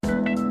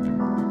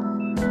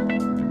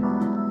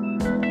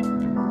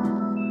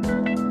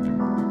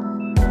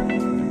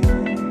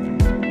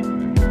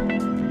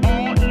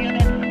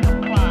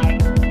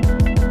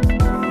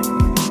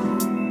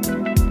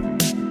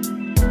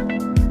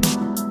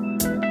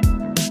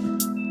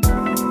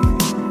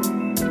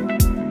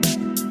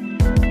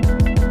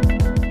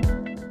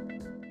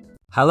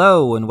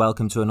Hello and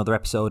welcome to another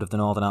episode of the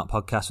Northern Art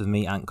Podcast with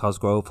me, Ant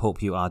Cosgrove.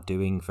 Hope you are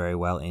doing very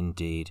well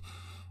indeed.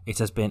 It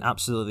has been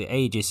absolutely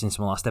ages since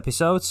my last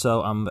episode,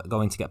 so I'm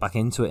going to get back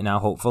into it now,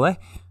 hopefully.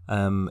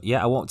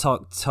 I won't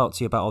talk to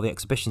you about all the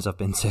exhibitions I've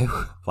been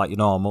to, like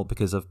normal,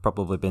 because I've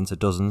probably been to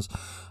dozens.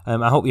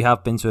 I hope you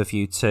have been to a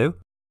few too.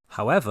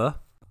 However,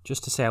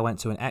 just to say I went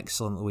to an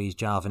excellent Louise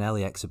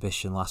Jarvinelli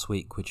exhibition last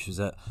week, which was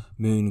at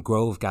Moon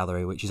Grove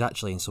Gallery, which is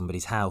actually in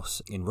somebody's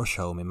house in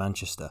Rusholme in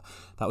Manchester.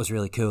 That was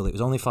really cool. It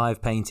was only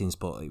 5 paintings,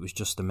 but it was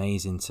just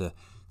amazing to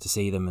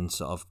see them and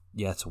to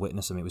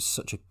witness them. It was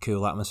such a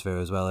cool atmosphere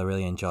as well. I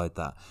really enjoyed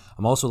that.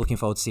 I'm also looking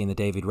forward to seeing the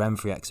David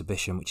Renfrey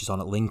exhibition, which is on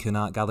at Lincoln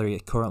Art Gallery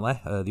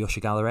currently, the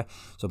Usher Gallery.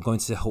 So I'm going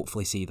to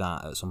hopefully see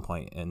that at some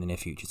point in the near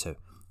future too.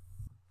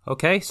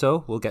 Okay,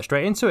 so we'll get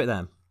straight into it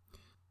then.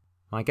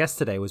 My guest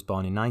today was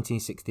born in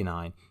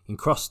 1969 in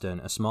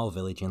Croston, a small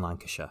village in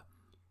Lancashire.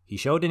 He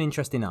showed an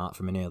interest in art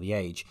from an early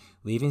age,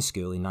 leaving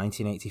school in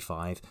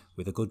 1985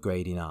 with a good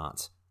grade in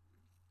art.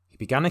 He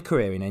began a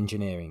career in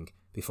engineering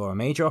before a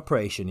major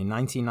operation in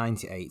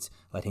 1998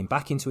 led him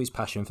back into his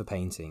passion for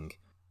painting.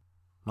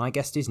 My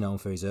guest is known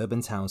for his urban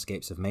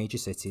townscapes of major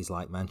cities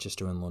like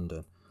Manchester and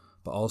London,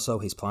 but also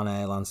his plein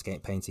air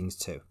landscape paintings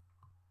too.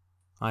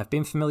 I've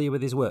been familiar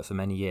with his work for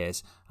many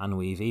years, and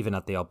we've even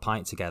had the odd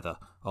pint together,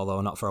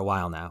 although not for a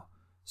while now.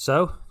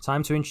 So,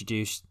 time to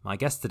introduce my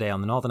guest today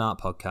on the Northern Art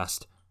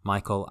Podcast,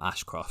 Michael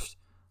Ashcroft.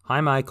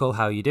 Hi Michael,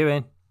 how are you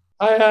doing?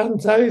 Hi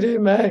Ant, how you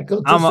doing, mate?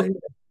 Good to see you.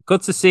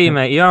 Good to see you,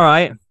 mate. You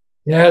alright?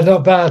 Yeah,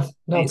 not bad.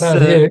 Not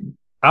bad.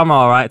 I'm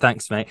alright,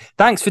 thanks, mate.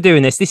 Thanks for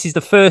doing this. This is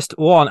the first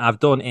one I've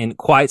done in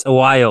quite a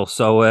while,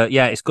 so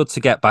it's good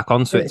to get back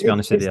onto it, to be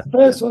honest with you. It's the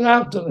first one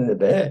I've done in a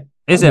bit.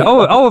 Is it?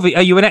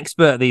 Are you an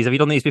expert at these? Have you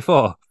done these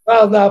before?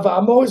 Well, no, but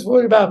I'm always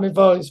worried about my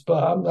voice,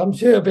 but I'm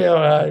sure it'll be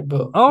all right.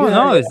 But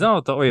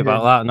don't worry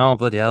about that. No,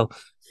 bloody hell,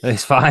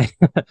 it's fine.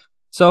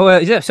 So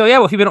what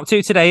have you been up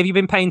to today? Have you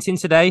been painting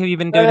today? Have you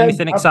been doing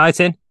anything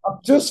exciting?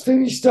 I've just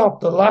finished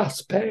off the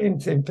last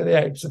painting for the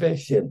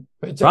exhibition,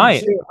 which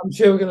right. I'm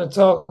sure we're going to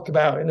talk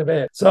about in a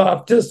bit. So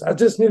I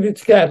just needed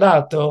to get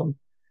that done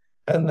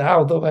and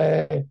out of the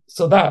way.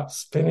 So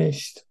that's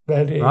finished,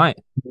 ready. Right.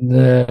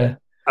 And,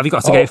 have you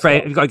got to get it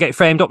framed? Have you got to get it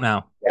framed up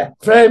now? Yeah,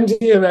 framed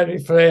here,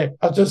 ready for it.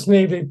 I just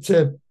needed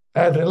to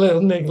had a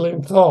little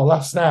niggling thought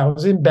last night. I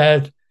was in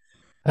bed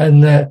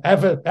and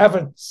have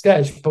a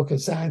sketchbook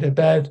aside of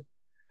bed.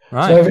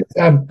 Right.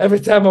 So every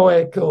time I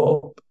wake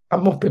up,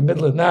 I'm up in the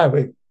middle of the night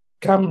with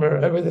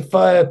camera, with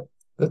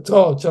the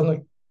torch on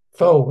the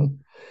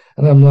phone,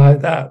 and I'm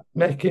like that,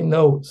 making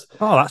notes.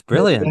 Oh, that's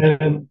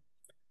brilliant.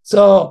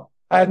 So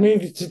I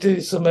needed to do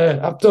some,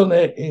 I've done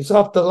it. It's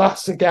off the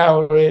Lasser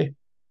Gallery.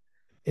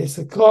 It's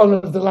the corner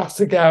of the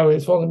Lasser Gallery.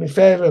 It's one of my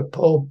favourite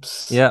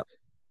pubs. Yeah.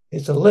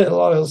 It's a little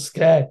oil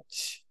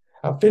sketch.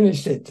 I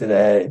finished it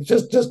today. It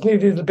just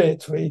needed a bit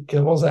of tweak. I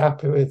wasn't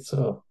happy with,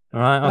 so.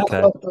 Right, okay.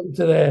 That's what I've done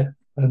today.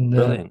 And,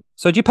 brilliant.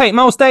 So do you paint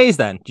most days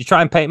then? Do you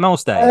try and paint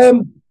most days?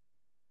 I've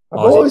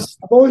always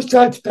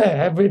tried to paint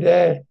every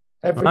day.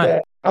 Every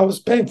day. I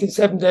was painting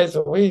 7 days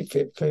a week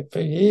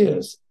for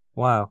years.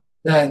 Wow.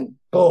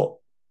 But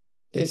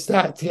it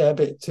started to get a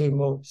bit too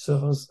much.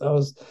 So I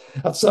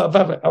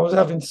was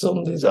having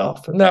Sundays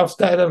off, and now I've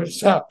started having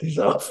Saturdays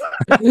off.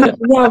 Now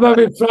I'm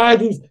having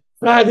Friday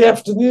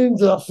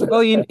afternoons off.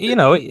 Well, I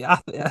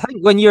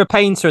think when you're a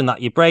painter and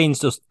that, your brain's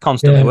just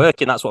constantly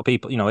working. That's what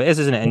people, it is,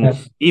 isn't it? And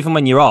even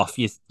when you're off,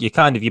 you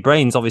kind of, your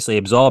brain's obviously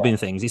absorbing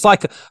things. It's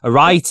like a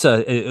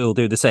writer who'll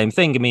do the same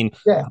thing. I mean,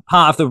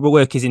 part of the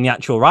work is in the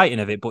actual writing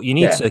of it, but you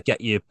need to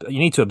you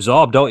need to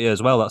absorb, don't you,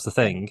 as well? That's the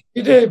thing.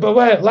 You do, but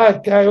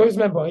I always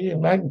remember what Ian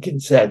Rankin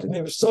said, and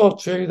it was so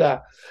true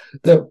that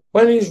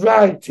when he's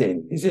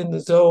writing, he's in the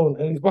zone,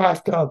 and his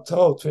wife can't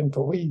talk to him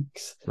for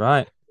weeks.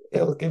 Right.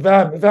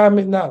 If I'm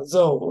in that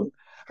zone,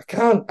 I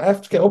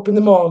have to get up in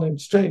the morning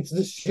straight to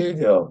the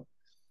studio.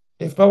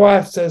 If my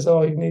wife says,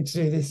 "Oh, you need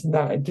to do this and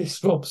that," it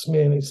disrupts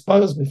me and it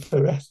spoils me for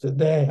the rest of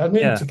the day. I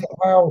need to get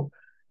out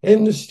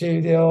in the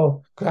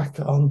studio, crack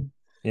on.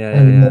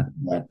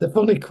 The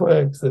funny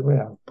quirks that we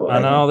have. But I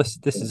know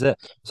this is it.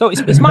 So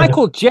it's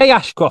Michael J.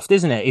 Ashcroft,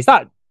 isn't it? Is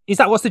that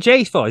what's the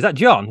J for? Is that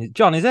John?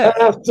 John, is it?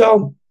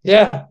 John.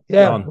 Yeah.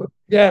 John.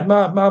 Yeah,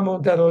 my mum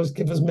and dad always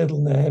give us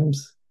middle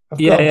names.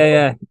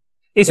 Yeah.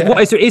 Is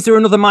there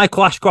another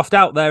Michael Ashcroft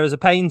out there as a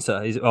painter?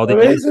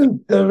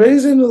 There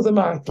is another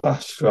Michael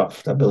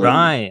Ashcroft, I believe.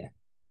 Right.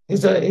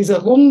 He's a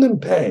London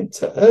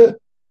painter.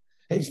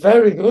 He's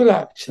very good,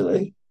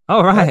 actually.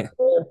 Oh, right.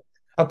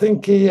 I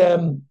think he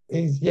does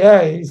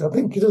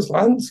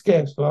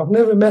landscapes, but I've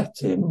never met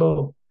him.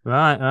 But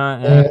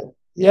right.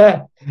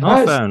 Fair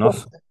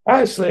enough.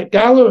 Actually, a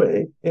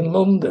gallery in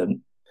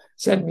London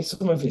sent me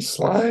some of his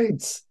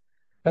slides,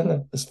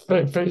 and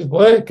for his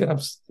work, and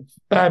I've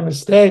by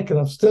mistake, and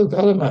I've still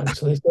got him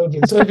actually. So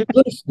if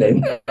you're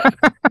listening,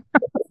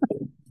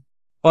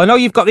 Well, I know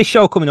you've got this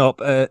show coming up,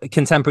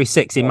 Contemporary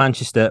 6 in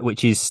Manchester,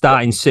 which is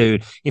starting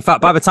soon. In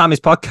fact, by the time this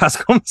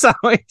podcast comes out,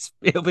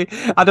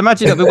 I'd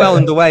imagine it'll be well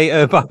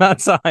underway by that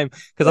time,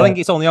 because I think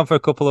it's only on for a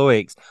couple of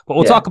weeks. But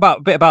we'll talk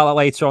a bit about that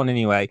later on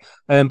anyway.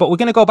 But we're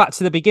going to go back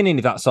to the beginning,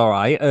 if that's all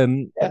right.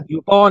 You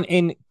were born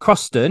in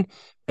Croston.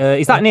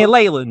 Is that near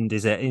Leyland,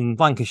 is it, in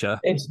Lancashire?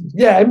 It's,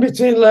 in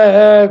between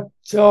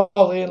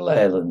Charlie and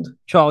Leyland.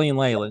 Charlie and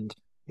Leyland.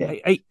 Yeah.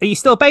 Are you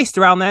still based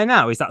around there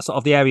now? Is that sort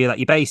of the area that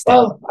you're based in?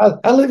 Well,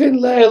 I live in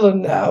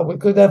Leyland now. We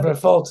could never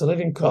afford to live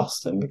in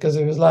Croston because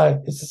it was like,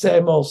 it's the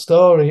same old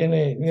story, isn't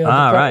it? You know,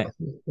 right.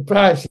 The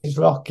prices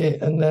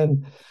rocket, and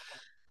then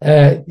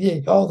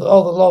all the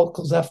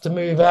locals have to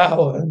move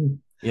out. And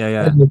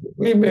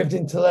we moved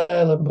into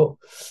Leyland, but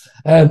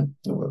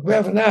we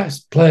have a nice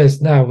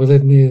place now. We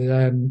live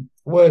near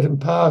Worden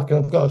Park,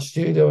 and I've got a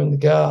studio in the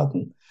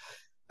garden.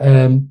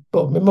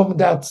 But my mum and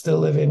dad still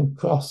live in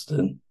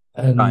Croston.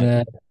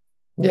 And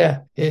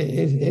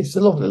it's a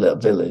lovely little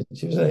village.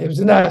 It was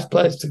a nice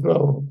place to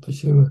grow up, for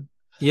sure.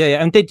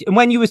 Yeah. And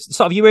when you were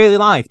sort of your early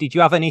life, did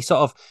you have any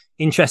sort of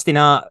interest in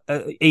art,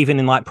 even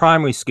in like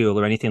primary school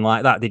or anything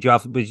like that? Did you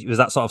have was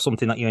that sort of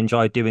something that you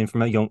enjoyed doing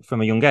from a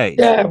young age?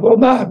 Yeah, well,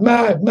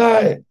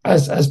 my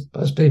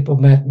as people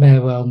may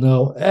well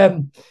know,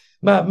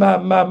 my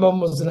mum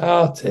was an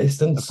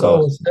artist, and so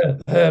was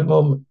her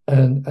mum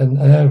and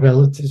her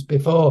relatives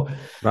before.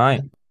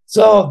 Right.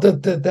 So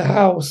the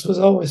house was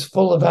always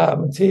full of art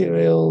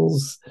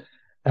materials,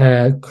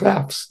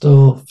 craft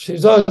stuff. She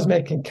was always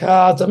making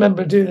cards. I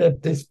remember doing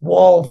this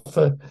wall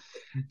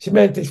she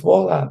made this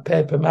wall out of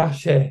paper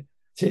mache.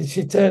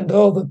 She turned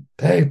all the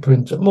paper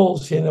into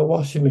mulch in a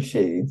washing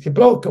machine. She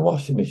broke a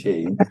washing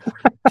machine.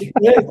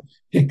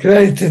 She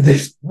created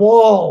this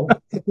wall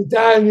in the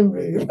dining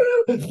room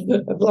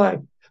of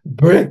like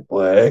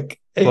brickwork.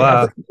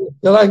 Wow.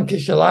 The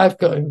Lancashire Life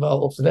got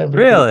involved and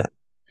everything. Really?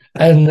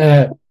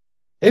 And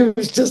it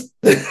was just,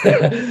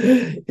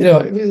 it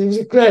was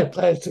a great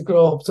place to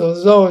grow up. So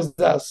there's always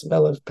that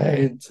smell of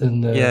paint.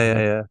 And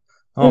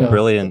Oh,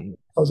 brilliant.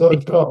 I was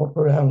always brought up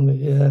around it,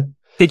 yeah.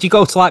 Did you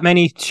go to like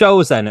many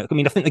shows then? I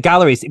mean, I think the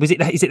galleries, is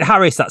it the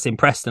Harris that's in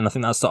Preston? I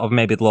think that's sort of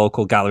maybe the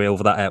local gallery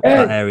over that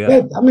area.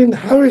 Yeah, I mean,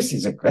 Harris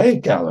is a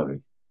great gallery.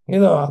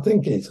 I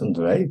think it's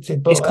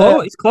underrated. But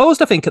it's closed,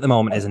 I think, at the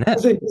moment, isn't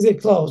it? Is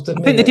it closed? I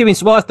think they're doing.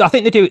 Well, I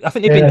think they've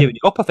been doing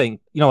it up. I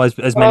think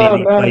as many of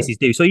these places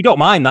do. So you don't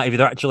mind that if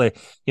they're actually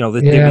they're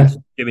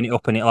doing it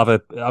up, and it'll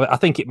have I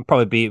think it will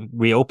probably be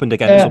reopened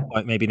again at some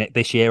point, maybe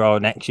this year or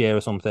next year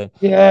or something.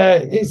 Yeah,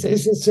 it's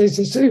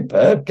a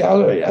superb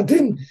gallery. I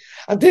didn't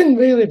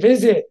really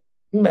visit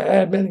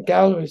many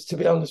galleries, to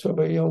be honest. When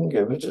we were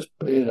younger, we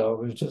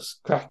were just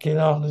cracking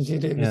on as you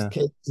do as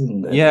kids.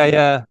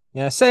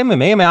 Yeah, same with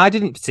me. I mean, I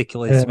didn't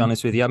particularly, to be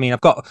honest with you. I mean,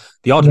 I've got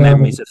the odd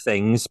memories of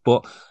things,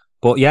 but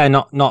yeah,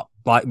 not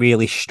like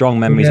really strong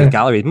memories of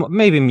galleries.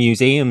 Maybe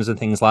museums and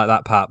things like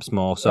that, perhaps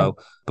more so.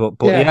 But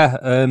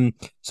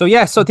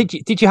So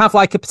did you have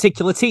like a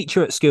particular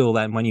teacher at school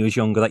then when you was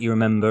younger that you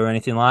remember or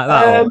anything like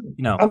that?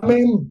 I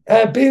mean,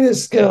 being at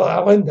school, I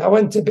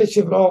went to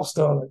Bishop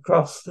Rawstone at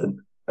Croston,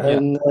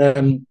 and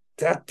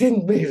I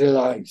didn't really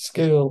like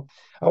school.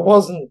 I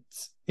wasn't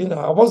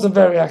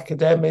very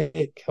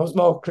academic. I was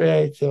more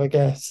creative, I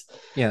guess.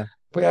 Yeah.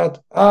 We had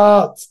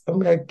art and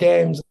we had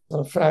games on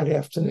a Friday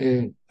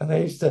afternoon, and I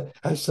used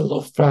to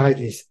love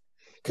Fridays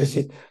because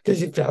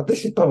this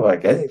is probably where I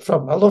get it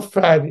from. I love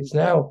Fridays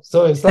now,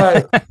 so it's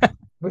like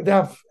we'd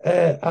have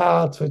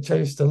art, which I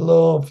used to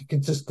love. You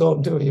could just go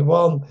and do what you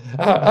want.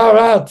 Our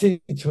art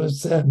teacher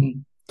was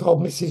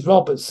called Mrs.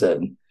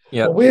 Robertson.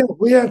 Yeah, we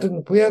had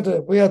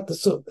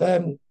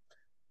the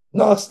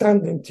not a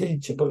standing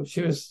teacher, but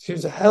she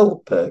was a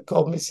helper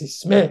called Mrs.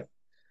 Smith.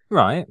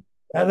 Right.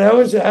 And I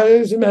always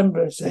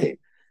remember saying,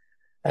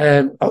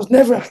 I was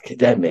never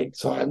academic,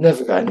 so I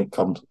never got any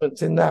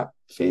compliments in that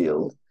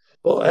field.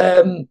 But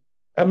I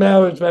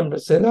always remember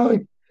saying, "Oh,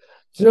 do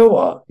you know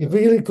what? You're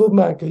really good,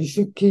 Michael. You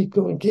should keep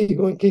going.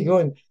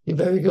 You're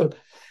very good."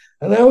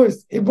 And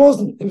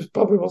it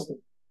probably wasn't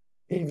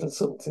even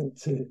something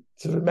to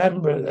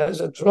remember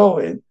as a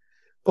drawing,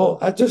 but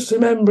I just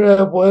remember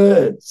her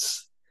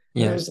words.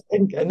 Yeah. It was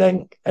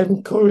an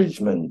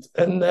encouragement,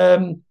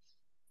 and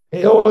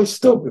it always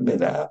stuck with me.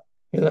 That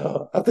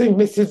I think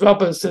Mrs.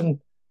 Robertson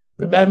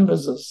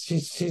remembers us.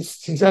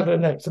 She's had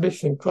an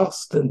exhibition in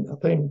Croston, I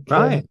think,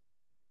 right,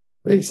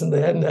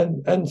 recently,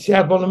 and she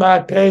had one of my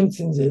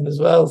paintings in as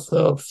well.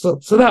 So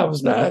that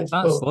was nice.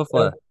 That's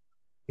lovely.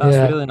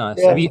 That's really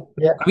nice. Have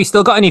you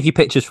still got any of your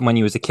pictures from when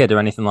you was a kid or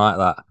anything like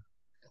that?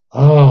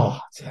 Oh,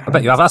 I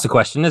bet you have. That's a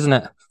question, isn't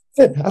it?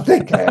 I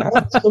think I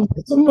have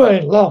somewhere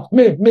in loft.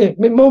 My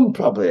mum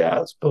probably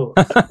has, but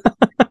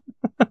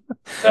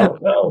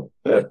no.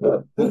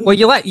 Well,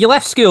 you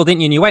left school,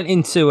 didn't you? And you went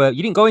into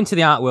you didn't go into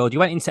the art world. You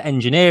went into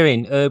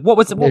engineering. What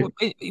was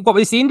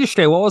the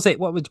industry? What was it?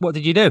 What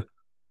did you do?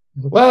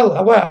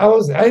 Well,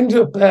 I ended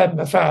up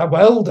a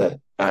welder,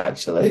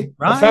 actually.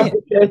 Right. A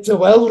fabricator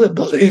welder,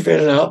 believe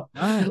it or not.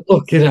 Right.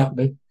 Looking at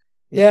me.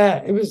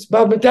 Yeah, it was.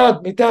 Well, my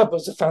dad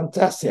was a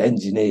fantastic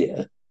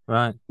engineer.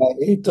 Right.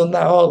 He'd done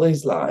that all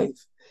his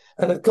life.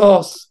 And of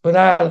course, when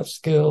I left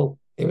school,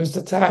 it was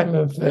the time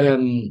of, do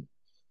you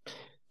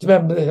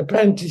remember the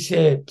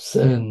apprenticeships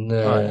and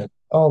Right.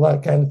 all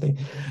that kind of thing?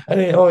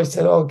 And he always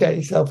said, "Oh, get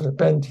yourself an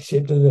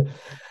apprenticeship."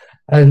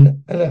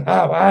 And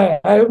I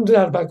wondered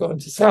about going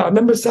to South. I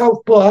remember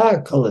Southport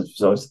Art College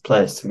was always the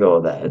place to go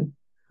then,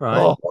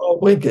 Right. or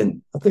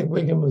Wigan. I think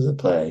Wigan was the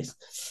place.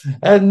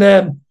 And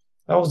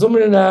I was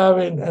umming and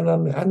ahhing, and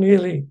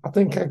I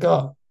think I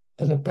got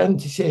an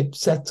apprenticeship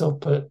set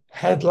up at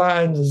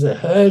Headlines as a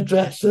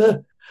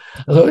hairdresser.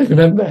 I don't even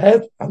remember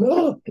head. I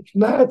know, it's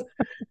mad.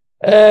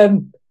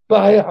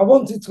 But I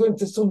wanted to go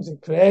into something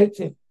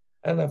creative.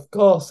 And of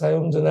course, I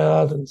ummed and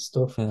ahed and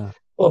stuff. Yeah.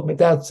 But my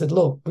dad said,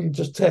 "Look, we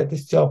just take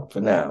this job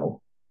for now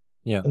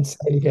Yeah. and see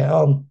how you get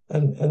on."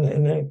 And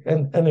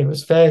it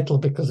was fatal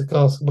because, of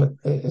course,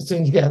 as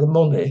soon as you get the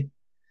money,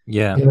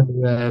 Yeah. you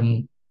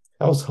know,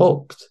 I was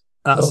hooked.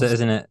 That's it,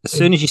 isn't it? As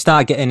soon as you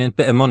start getting a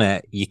bit of money,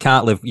 you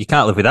can't live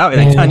without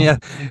it, can you?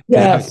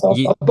 Yeah, so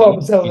You, I bought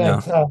myself you an know.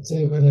 XR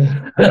too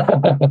and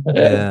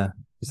Yeah.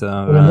 So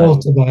and a right.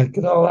 motorbike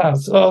and all that.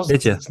 So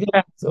Did you?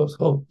 I was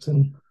hooked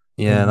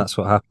Yeah, that's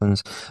what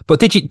happens. But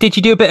did you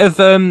do a bit of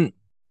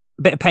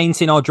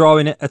painting or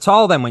drawing at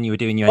all then when you were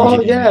doing your oh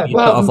engineering? yeah, You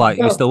sort of like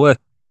you well, still work.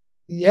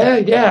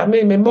 yeah. I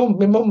mean, my mum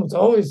was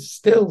always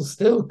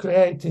still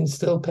creating,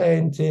 still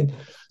painting.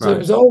 So it Right.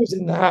 was always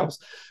in the house.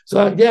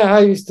 So yeah,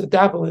 I used to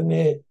dabble in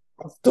it.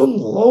 I've done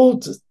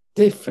loads of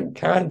different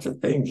kinds of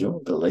things you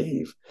won't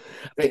believe.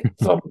 I mean,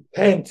 from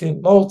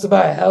painting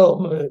motorbike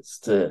helmets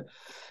to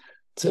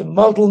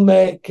model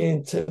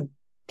making to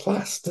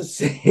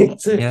plasticine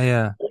to Yeah,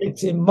 yeah.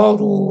 creating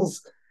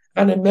models,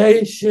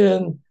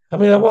 animation. I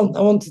mean, I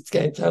wanted to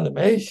get into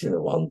animation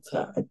at one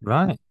time.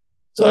 Right.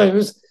 So it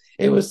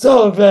was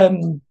sort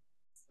of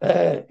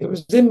it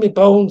was in my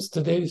bones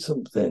to do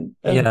something.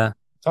 And Yeah.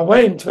 I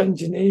went into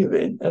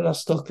engineering and I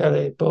stuck at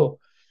it, but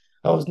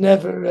I was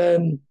never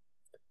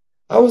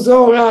I was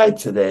all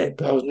right at it,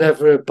 but I was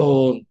never a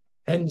born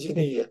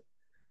engineer.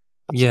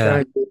 I was Yeah.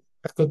 kind of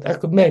I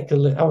could make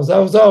I was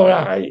all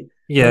right,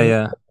 Yeah, but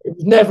yeah. it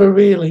was never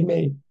really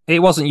me. It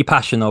wasn't your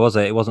passion though, was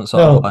it? It wasn't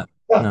sort of No. like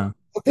But no.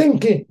 I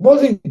think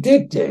what it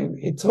did do,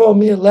 it taught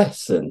me a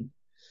lesson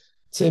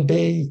to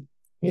be,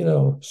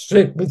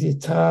 strict with your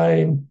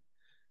time.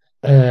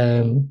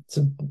 To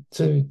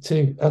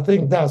I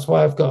think that's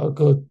why I've got a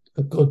good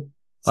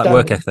Like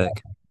work standard.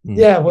 ethic. Mm.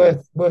 Yeah,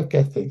 work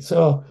ethic.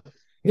 So,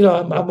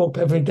 I'm up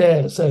every day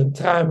at a certain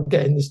time,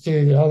 getting the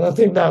studio, and I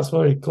think that's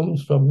where it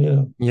comes from.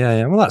 Yeah,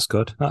 yeah. Well, that's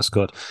good. That's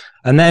good.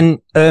 And then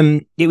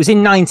it was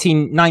in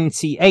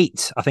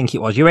 1998, I think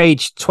it was. You're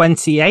age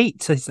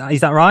 28. Is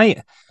that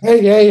right?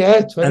 Yeah,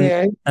 And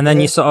 28. and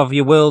then Yeah.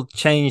 your world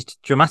changed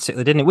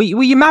dramatically, didn't it? Were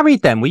you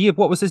married then?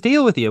 What was the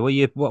deal with you?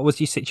 What was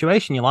your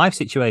situation, your life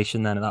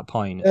situation then at that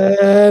point?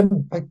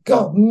 I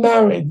got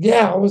married.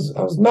 Yeah, I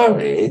was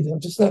married. I'm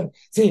just like,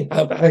 see,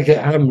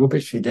 I'm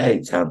rubbish with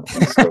dates and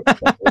stuff.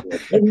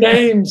 And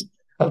names,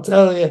 I'll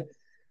tell you.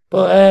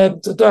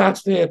 But so don't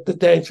ask me if the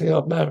date we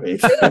got married.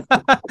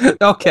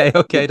 Okay,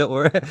 don't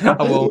worry.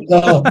 I won't.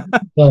 No,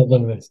 none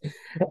of this.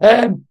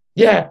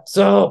 Yeah,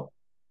 so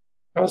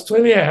I was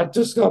 28. I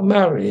just got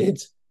married.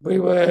 We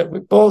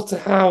bought a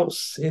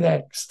house in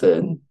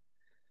Exton,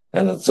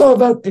 and I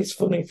sort of had this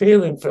funny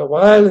feeling for a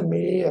while in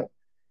me ear.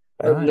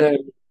 And Right.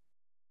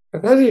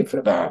 I've had it for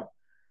about,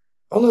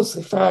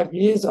 honestly, 5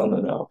 years on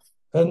and off.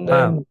 And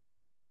Wow.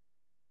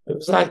 it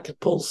was like a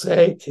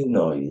pulsating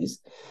noise.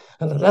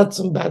 And I'd had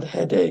some bad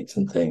headaches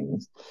and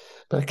things.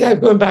 But I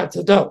kept going back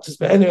to doctors.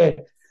 But anyway,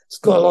 to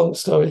cut a long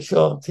story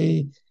short,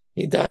 he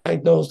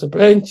diagnosed a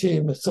brain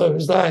tumor. So it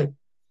was like,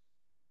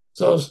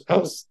 I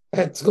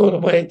had to go on a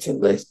waiting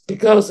list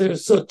because it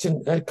was such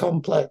a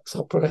complex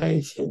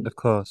operation. Of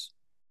course.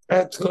 I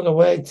had to go on a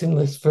waiting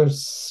list for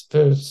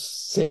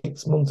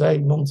 6 months,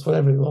 8 months,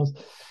 whatever it was.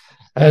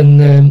 And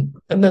then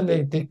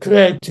they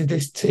created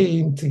this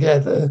team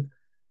together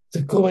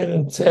to come in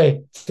and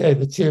take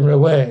the tumor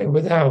away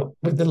with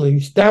the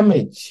least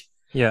damage.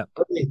 Yeah.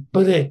 I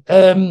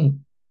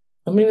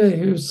mean,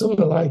 it was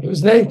something like, it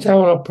was an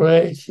 8-hour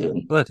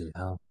operation. Bloody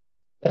hell.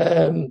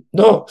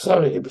 No,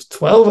 sorry, it was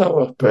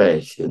 12-hour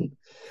operation.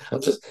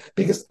 I'm just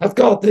because I've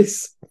got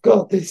this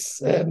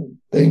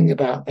thing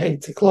about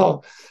 8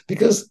 o'clock,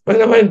 because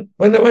when I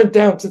went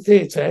down to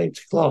theatre at 8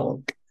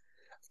 o'clock,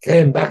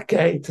 came back at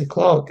 8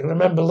 o'clock, and I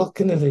remember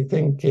looking at it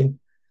thinking,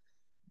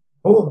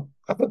 "Oh,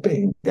 have I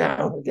been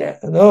down again?"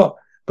 No,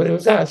 but it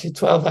was actually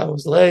 12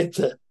 hours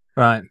later.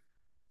 Right.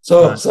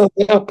 So Right. so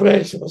the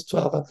operation was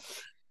 12 hours.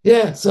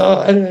 Yeah, so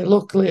anyway,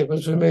 luckily it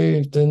was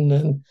removed,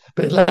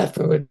 but it left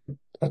me with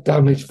a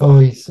damaged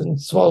voice and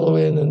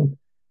swallowing and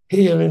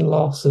hearing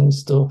loss and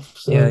stuff.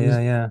 So Yeah, it was,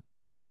 yeah, yeah.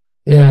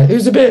 yeah, it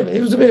was a bit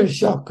of a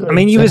shocker. I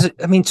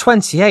mean,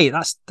 28,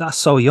 that's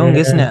so young,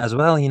 isn't it, Yeah, as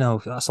well?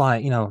 That's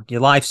like,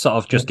 your life's sort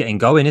of just getting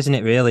going, isn't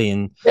it, really?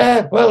 And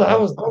yeah. Well, I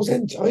was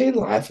enjoying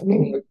life. I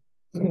mean,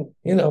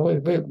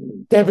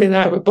 Debbie and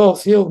I were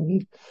both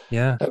young,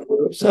 yeah, and we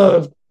were sort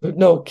of with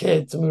no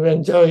kids, and we were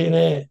enjoying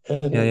it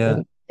yeah, yeah.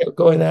 and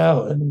going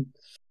out and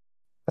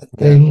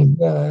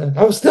Yeah.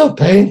 I was still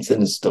painting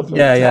and stuff at the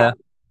Yeah, time. yeah.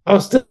 I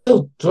was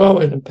still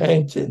drawing and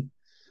painting,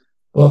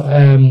 but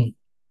So,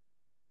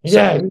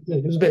 yeah,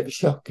 it was a bit of a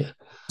shocker.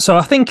 so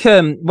I think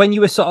when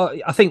you were sort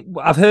of, I think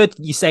I've heard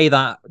you say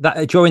that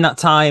during that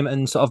time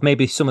and sort of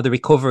maybe some of the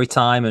recovery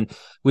time, and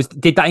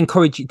did that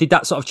encourage you? Did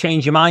that sort of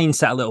change your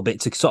mindset a little bit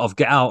to sort of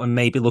get out and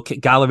maybe look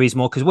at galleries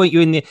more? Because were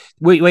you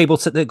able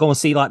to go and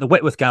see like the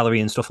Whitworth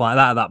Gallery and stuff like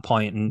that at that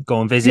point and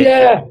go and visit?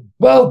 Yeah,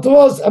 well, there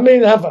was. I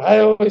mean, I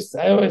always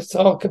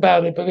talk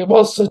about it, but it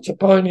was such a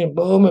poignant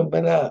moment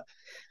when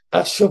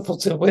I shuffled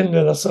to the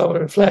window and I saw a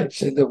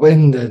reflection in the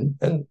window,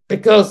 and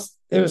because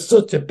it was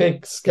such a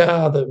big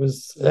scar that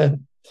was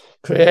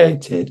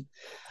created,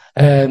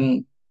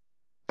 um,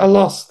 I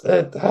lost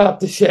half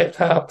the shape,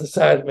 half the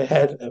side of my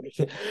head, and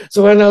everything.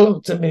 So when I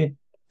looked at me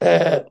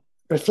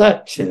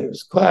reflection, it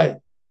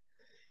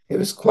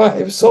was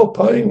so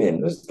poignant.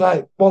 It was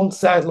like one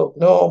side looked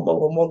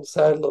normal and one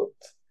side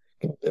looked,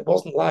 it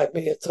wasn't like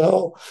me at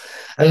all.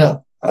 And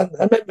I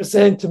remember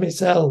saying to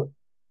myself,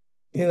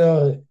 you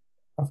know,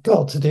 I've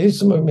got to do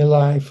something with my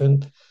life,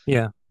 and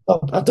Yeah,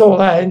 I don't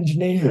like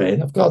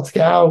engineering. I've got to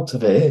get out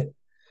of it,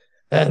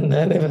 and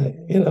if,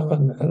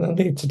 and I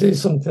need to do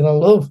something I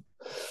love.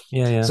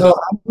 yeah, yeah, So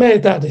I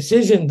made that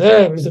decision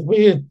there. It was a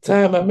weird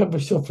time. I remember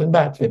shuffling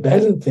back to my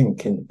bed and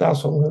thinking,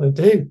 that's what I'm going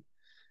to do.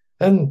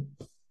 And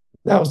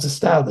that was the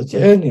start of the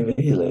journey,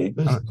 really.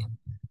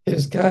 It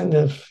was kind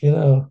of,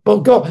 but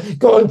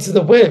going to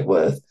the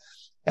Whitworth,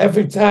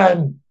 every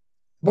time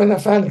when I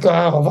finally got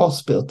out of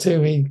hospital,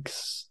 2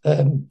 weeks,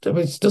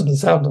 which doesn't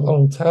sound a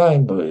long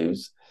time, but it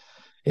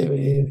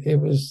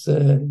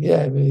felt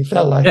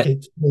yeah, like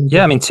it to me.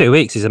 yeah. I mean, 2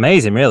 weeks is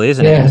amazing, really,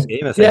 isn't it? In the Yeah,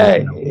 scheme of things, yeah,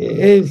 you it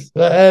know. is.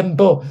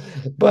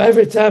 But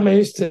every time I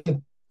used to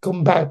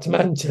come back to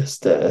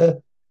Manchester,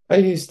 I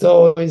used to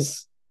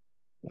always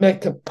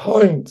make a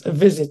point of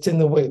visiting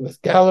the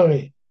Whitworth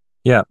Gallery.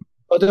 Yeah,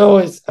 I'd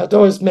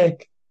always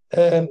make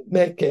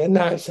it a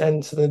nice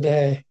end to the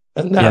day,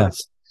 and yeah.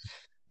 that's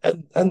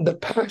and the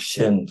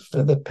passion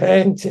for the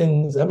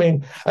paintings. I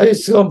mean, I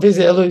used to go and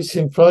visit a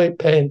Lucian Freud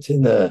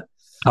painting there,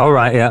 All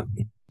right, yeah,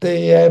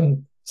 the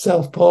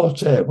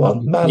self-portrait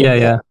one, yeah,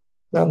 yeah,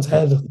 man's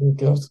head. I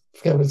think I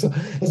forget what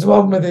it's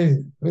one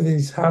with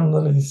his hand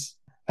on his,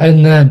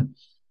 and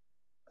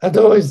I'd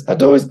always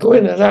go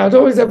in and I'd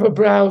always have a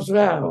browse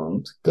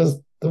round because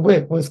the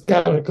Whitworth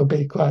gallery could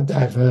be quite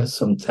diverse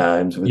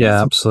sometimes with yeah.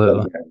 its,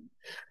 Absolutely.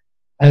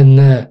 and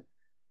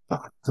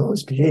I'd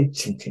always be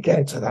itching to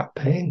get to that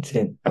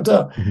painting.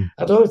 Mhm.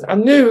 I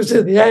knew it was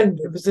at the end.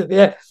 It was at the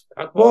end.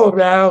 I'd walk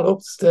around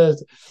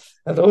upstairs.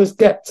 I'd always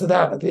get to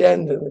that at the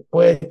end and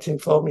waiting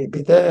for me to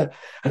be there.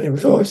 And it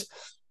was always,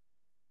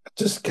 I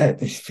just get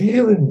this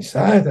feeling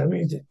inside. I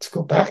needed to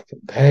go back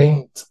and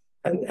paint.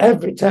 And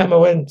every time I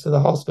went to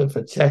the hospital for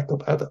a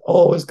checkup, I'd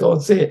always go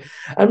and see it.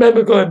 I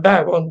remember going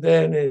back one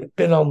day and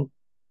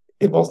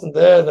it wasn't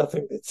there. And I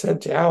think they'd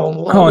sent it out on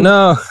Oh loan.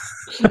 no.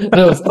 And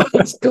I was like,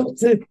 it's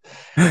got it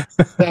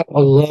that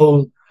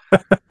alone.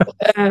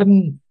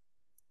 Um,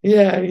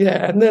 yeah.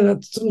 And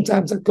then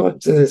sometimes I'd go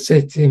into the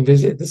city and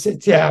visit the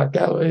City Art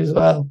Gallery as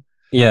well,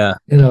 Yeah,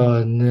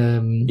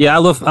 and yeah. I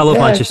love yeah,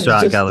 Manchester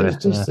Art Gallery.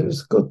 Yeah, it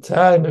was a good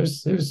time. It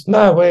was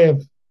my way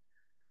of,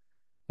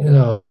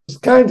 it's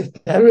kind of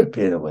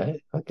therapy in a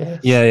way, I yeah, guess.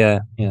 yeah,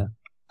 yeah.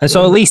 And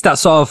so at Yeah, least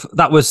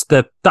that was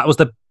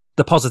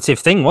the positive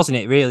thing, wasn't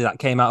it? Really, that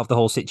came out of the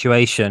whole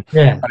situation,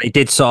 yeah, and it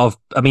did sort of.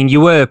 I mean, you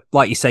were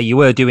like you say, you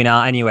were doing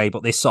art anyway,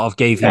 but this sort of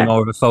gave you yeah,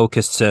 more of a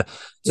focus to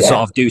sort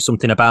yeah. of do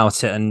something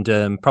about it,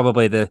 and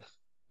probably the.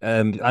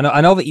 I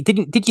know that you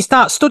didn't. Did you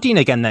start studying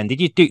again then? Did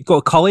you go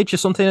to college or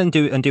something and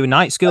do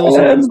night schools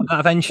and things like that I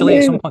eventually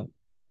at some mean, point?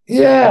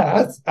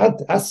 yeah,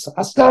 I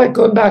started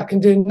going back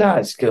and doing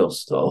night school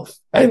stuff,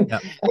 and Yeah.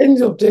 I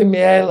ended up doing my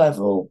A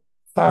level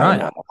fine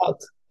Right.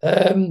 art.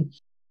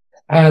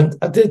 And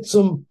I did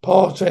some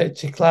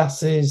portraiture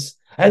classes.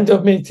 I ended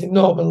up meeting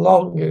Norman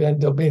Long, who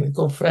ended up being a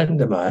good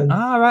friend of mine.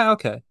 Ah, right.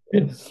 Okay.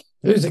 He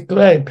was a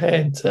great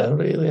painter. I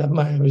really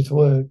admire his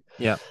work.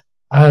 Yeah.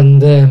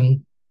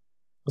 And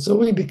so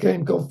we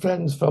became good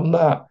friends from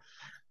that.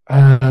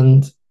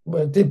 And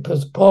we did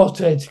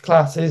portraiture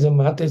classes,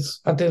 and I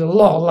did a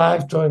lot of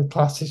life drawing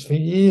classes for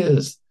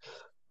years.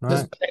 Right.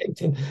 Just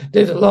painting.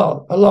 Did a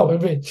lot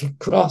with Richard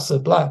Cross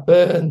at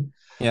Blackburn.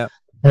 Yeah.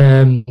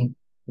 Um,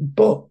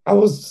 but I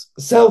was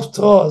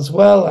self-taught as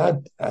well.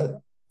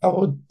 I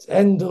would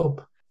end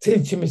up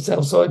teaching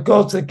myself. So I'd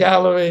go to the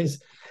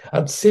galleries,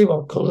 I'd see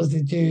what colours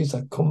they'd use,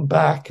 I'd come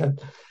back, I'd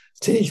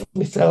teach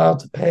myself how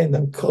to paint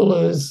them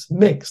colours,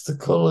 mix the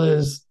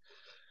colours,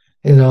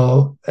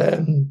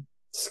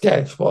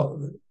 sketch what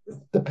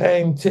the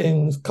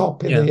paintings,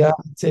 copy Yeah. the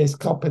artists,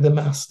 copy the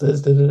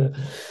masters. Da, da, da.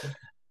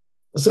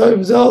 So it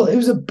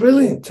was a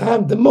brilliant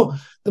time. The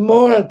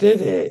more I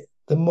did it,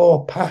 the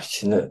more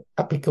passionate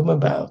I become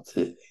about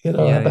it, Yeah.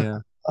 about Yeah.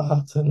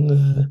 art and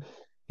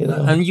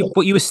And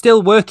but you were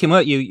still working,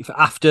 weren't you?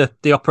 After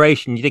the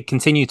operation, you did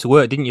continue to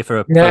work, didn't you?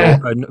 For yeah.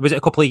 was it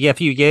a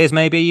few years,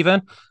 maybe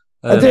even?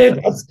 I did.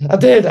 I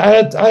did. I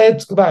had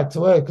to go back to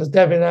work because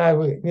Debbie and I,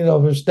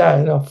 were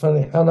starting off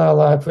on our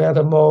life. We had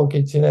a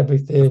mortgage and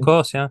everything. Of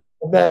course, yeah.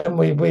 And then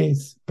we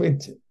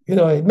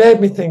it made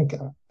me think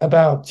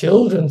about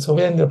children. So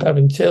we ended up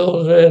having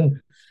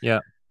children. Yeah.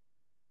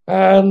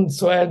 And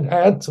so I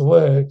had to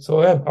work.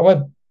 So I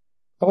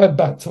went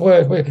back to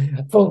work.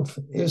 It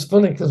was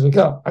funny because I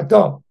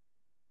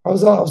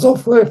was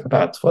off work for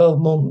about 12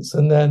 months,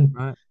 and then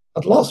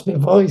I'd lost my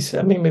voice.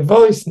 I mean, my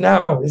voice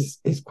now is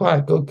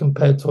quite good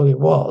compared to what it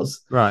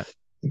was. Right.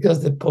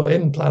 Because they put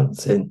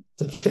implants in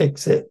to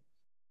fix it.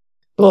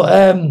 But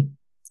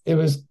it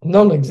was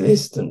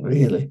non-existent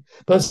really.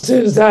 But as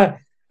soon as I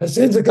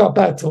got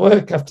back to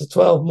work after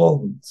 12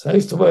 months, I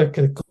used to work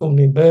at a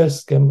company in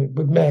Birmingham.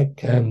 We'd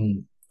make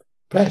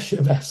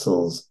pressure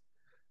vessels.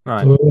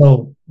 Right. So we were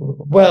all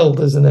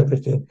welders and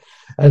everything.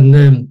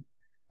 And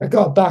I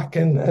got back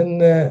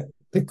and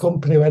the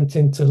company went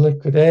into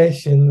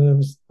liquidation.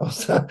 And I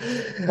was like,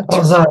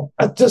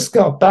 I just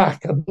got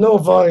back. I had no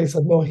voice, I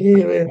had no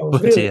hearing. I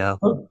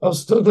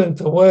was struggling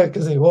to work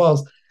as it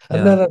was.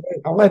 And then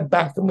I went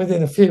back, and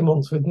within a few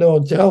months with no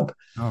job.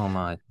 Oh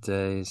my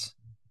days.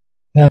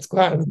 It's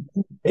quite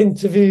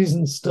interviews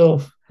and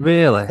stuff.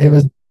 Really? It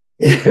was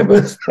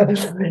my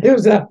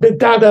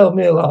dad helped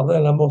me a lot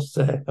then, I must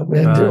say. And we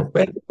ended up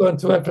going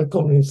to work for a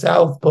company in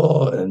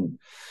Southport and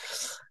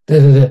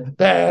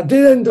but I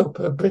did end up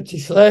at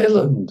British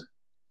Leyland.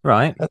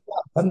 Right.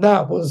 And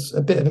that was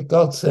a bit of a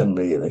godsend,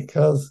 really,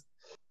 because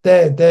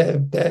they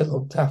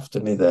looked after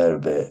me there a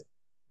bit.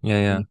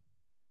 Yeah.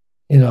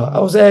 I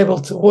was able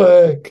to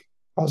work.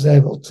 I was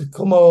able to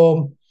come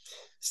home,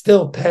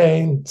 still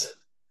paint.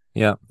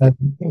 Yeah.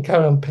 And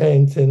carry on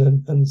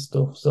painting and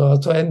stuff. So I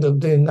ended up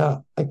doing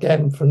that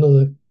again for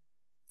another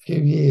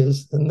few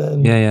years. And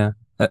then... Yeah.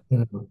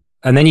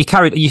 And then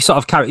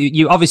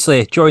you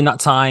obviously, during that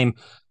time,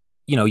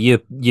 your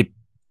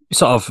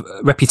sort of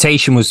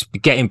reputation was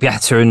getting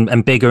better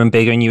and bigger,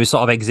 and you were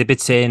sort of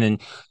exhibiting,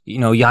 and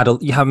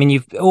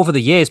you've over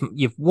the years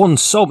you've won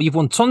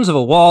tons of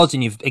awards,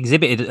 and you've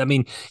exhibited. I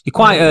mean, you're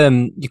quite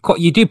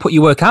you do put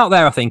your work out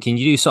there, I think, and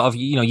you do sort of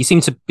you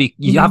seem to be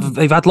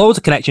you've had loads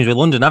of connections with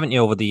London, haven't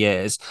you, over the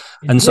years?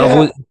 And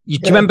do you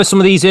remember some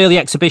of these early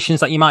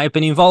exhibitions that you might have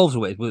been involved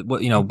with?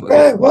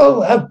 Yeah,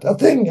 well, I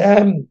think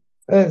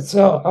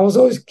so. I was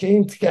always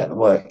keen to get the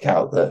work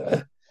out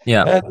there.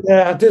 Yeah. And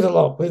I did a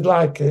lot with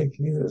art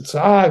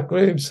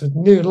groups,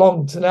 New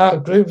Longton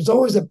art group. It was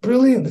always a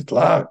brilliant little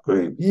art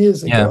group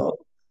years ago.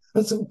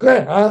 And some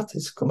great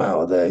artists come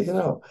out of there,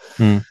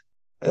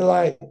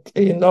 like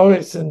Ian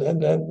Norris and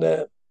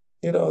there's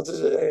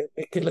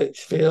Mickey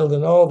Litchfield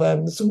and all them.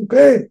 There's some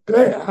great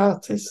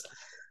artists.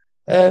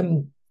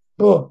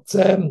 But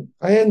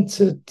I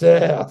entered,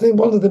 I think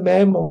one of the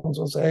main ones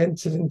was I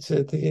entered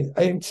into the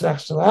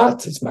International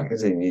Artist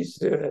magazine. We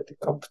used to do the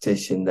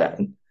competition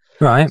then.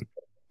 Right.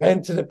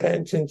 Entered a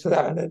painting into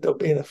that and ended up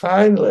being a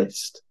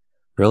finalist.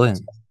 Brilliant.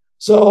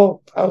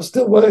 So I was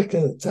still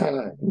working at the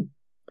time.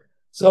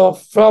 So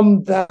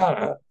from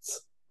that,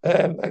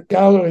 a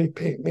gallery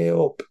picked me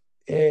up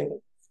in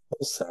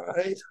Hillside,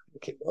 I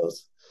think it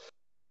was.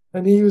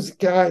 And he was a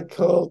guy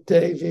called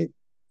David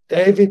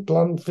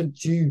Blandford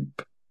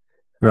Dupe.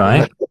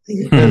 Right.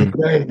 A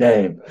great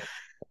name.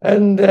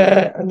 And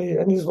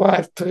his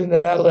wife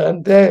Prunella,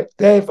 and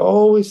they've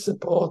always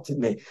supported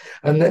me.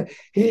 And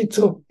he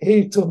took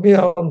me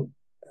on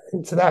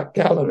into that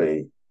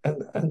gallery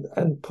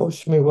and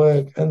pushed me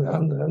work, and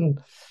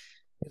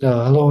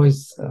I'll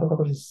always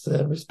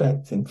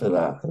respect him for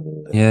that.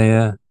 And,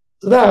 yeah.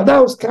 So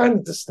that was kind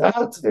of the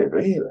start of it,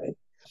 really.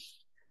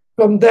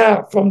 From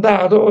that,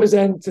 I'd always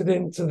entered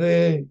into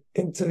the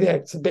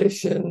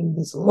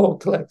exhibitions,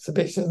 local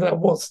exhibitions, and I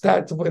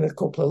started to win a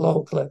couple of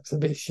local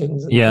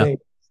exhibitions and things.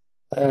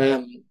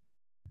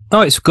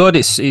 No, it's good.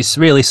 It's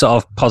really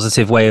sort of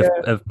positive way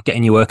of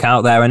getting your work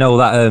out there. I know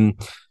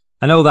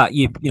that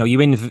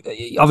you're in,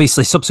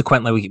 obviously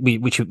subsequently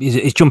which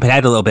is jumping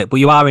ahead a little bit, but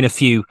you are in a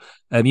few.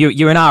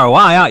 You're an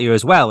ROI, aren't you,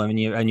 as well? I mean,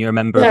 you're a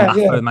member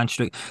of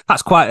Manchester.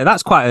 That's quite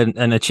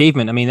an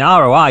achievement. I mean,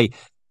 ROI.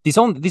 There's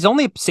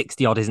only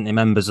 60 odd, isn't there,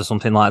 members or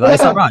something like that? Yeah.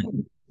 Is that right?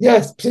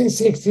 Yes, between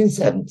 60 and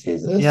 70.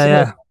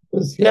 Yeah.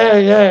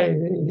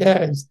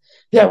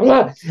 Yeah,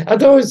 well,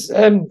 I'd always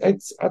tried.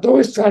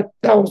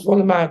 That was one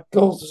of my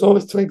goals, was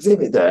always to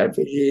exhibit there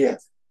every year.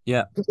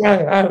 Yeah,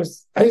 I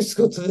used to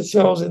go to the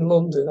shows in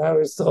London. I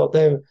always thought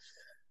it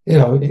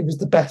was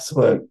the best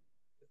work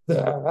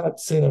that I'd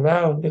seen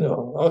around.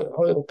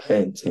 Oil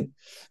painting,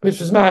 which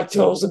was my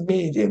chosen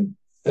medium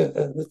at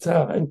the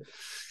time,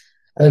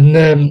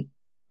 and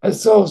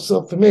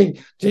so for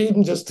me,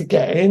 even just to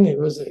get in, it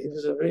was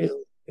a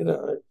real,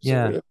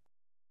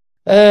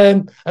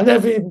 I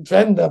never even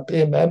dreamed I'd be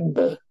a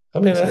member. I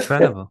mean, it's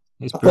incredible.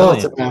 It's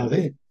brilliant. Thought about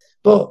it,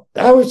 but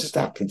I was just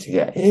happy to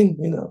get in,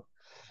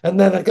 And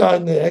then I got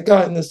in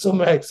the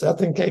summer I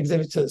think I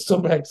exhibited at the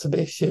summer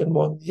exhibition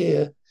one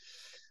year,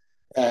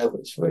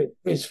 which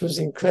was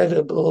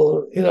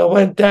incredible. I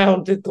went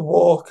down, did the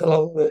walk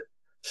along the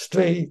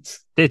street.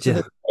 Did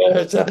you?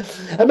 I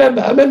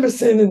remember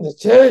sitting in the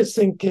church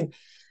thinking,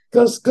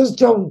 because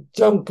John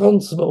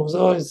Constable was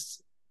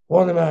always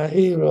one of my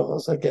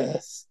heroes, I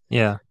guess.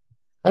 Yeah.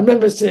 I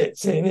remember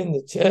sitting in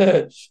the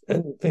church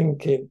and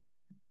thinking,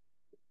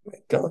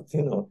 God,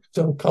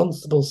 John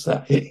Constable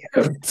sat here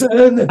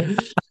turning.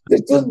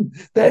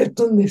 They've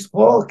done this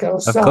walk. I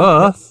was Of sat there.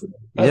 course.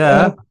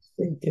 Yeah. I was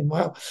thinking,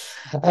 wow.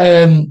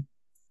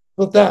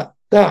 But that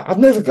I've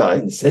never got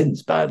in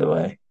since, by the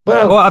way.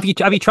 Well, have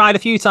you tried a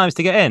few times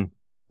to get in?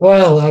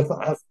 Well, I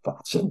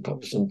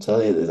probably shouldn't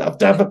tell you this.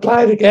 I've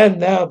applied again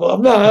now, but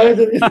I'm not heard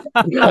of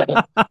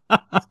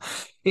it.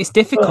 It's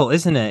difficult,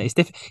 isn't it? It's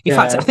difficult. In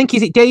fact, Yeah. I think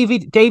is it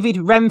David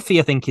Remfey,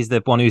 I think is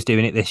the one who's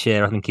doing it this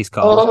year. I think he's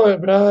called. Oh,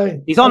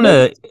 right. He's on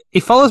he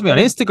follows me on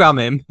Instagram,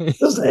 him.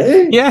 Does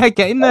he? Yeah,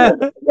 get in there.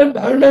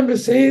 I remember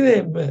seeing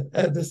him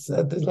at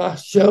the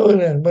last show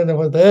and when I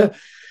was there.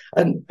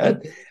 And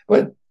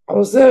when I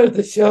was there at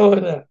the show,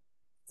 and I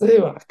tell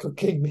you what, I could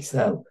kick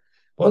myself.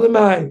 One of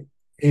my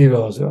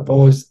heroes who I've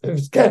always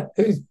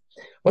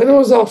when I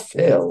was off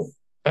ill,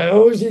 I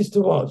always used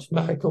to watch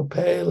Michael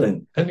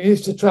Palin, and he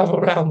used to travel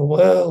around the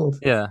world.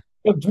 Yeah.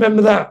 Do you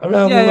remember that?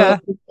 Around the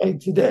world in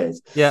 80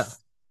 days. Yeah.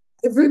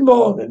 Every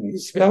morning he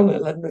used to be on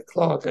at 11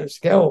 o'clock. I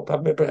used to get up,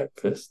 have my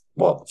breakfast,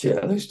 watch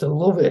it, and I used to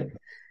love it.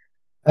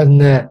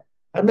 And I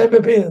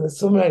remember being in the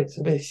summer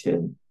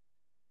exhibition,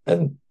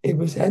 and it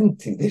was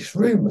empty. This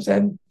room was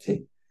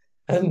empty.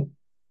 And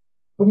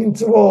coming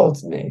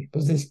towards me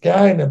was this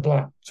guy in a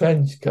black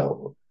trench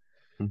coat.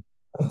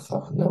 I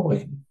thought, I know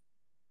him.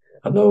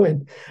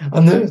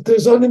 And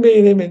there's only me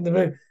and him in the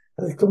room.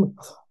 And they come,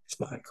 I thought, it's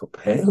Michael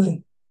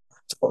Palin.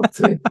 Talk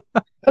to him.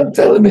 I'm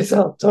telling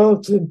myself,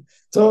 talk to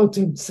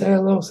him, say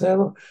hello.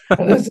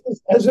 And as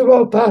we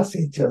walked past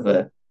each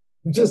other,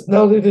 we just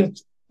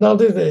nodded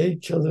at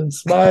each other and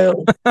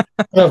smiled.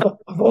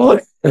 I've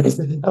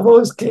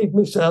always kicked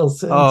myself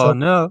since. Oh,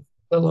 no.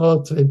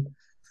 Hello to him.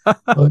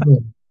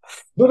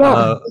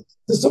 But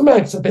there's some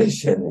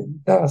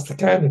exhibition, that's the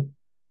kind of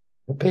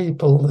the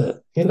people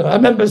that, I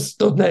remember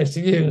stood next to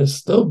Eunice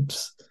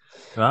Stubbs.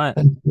 Right.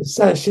 And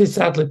she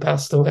sadly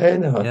passed away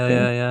now.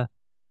 Yeah.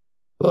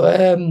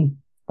 But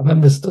I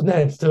remember stood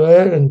next to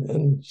her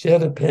and she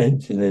had a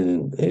painting,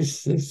 and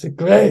it's a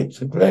great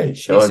show.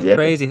 It's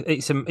crazy.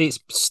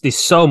 There's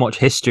so much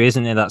history,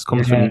 isn't there? That's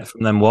come from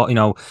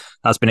them.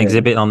 That's been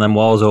exhibited on them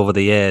walls over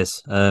the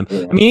years. I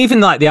mean,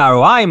 even like the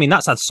ROI. I mean,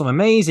 that's had some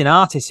amazing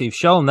artists who've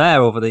shown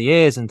there over the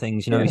years and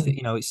things.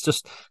 It's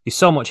just there's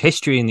so much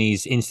history in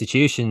these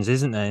institutions,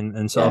 isn't there?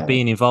 And sort of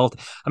being involved.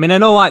 I mean, I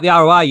know like the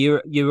ROI, you're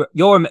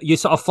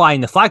sort of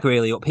flying the flag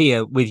really up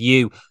here with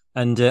you.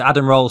 And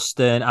Adam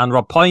Rolston and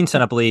Rob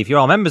Poynton, I believe. You're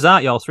all members,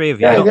 aren't you? All three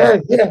of you.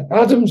 Yeah.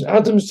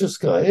 Adam's just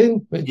got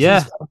in, which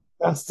is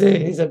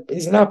fantastic.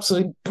 He's an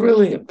absolutely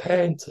brilliant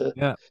painter.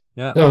 Yeah.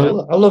 I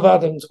love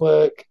Adam's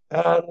work.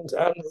 And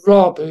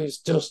Rob,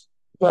 who's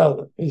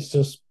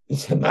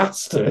he's a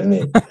master, isn't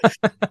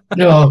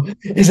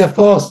he? He's a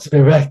force to be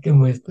reckoned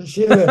with, for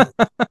sure.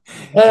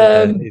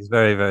 He's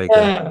very, very good.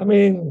 I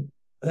mean,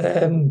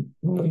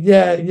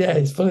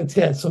 it's funny to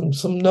get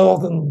some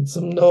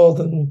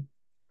northern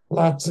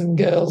lads and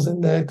girls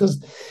in there,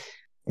 because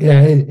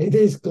it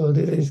is good.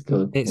 It's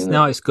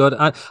good.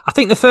 I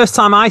think the first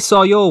time I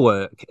saw your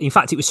work, in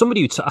fact, it was somebody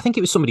who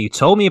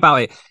told me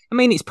about it. I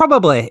mean, it's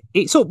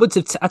upwards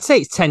of I'd say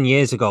it's 10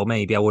 years ago,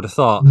 maybe I would have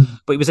thought,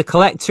 but it was a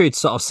collector who'd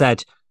sort of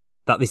said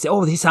that this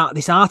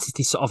artist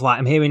is sort of like,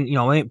 I'm hearing,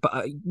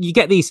 but you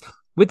get these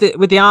with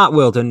the art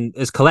world, and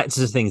as collectors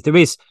and things, there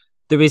is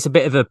there's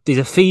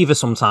a fever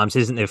sometimes,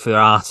 isn't there, for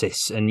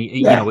artists? And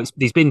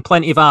there's been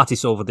plenty of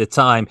artists over the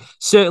time,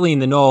 certainly in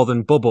the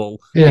northern bubble.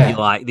 If you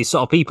like, these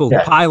sort of people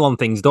pile on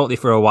things, don't they,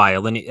 for a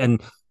while? And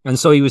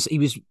so he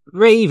was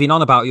raving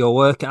on about your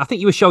work. I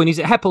think you were showing. Is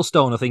it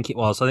Heppelstone? I think it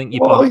was. I think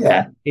you.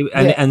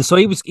 And so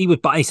he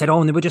said,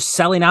 and they were just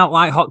selling out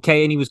like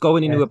hotcakes, and he was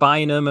going into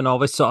buying them and all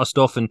this sort of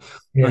stuff. And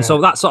so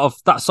that sort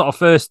of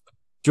first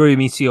drew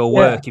me to your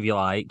work, if you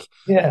like.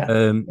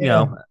 And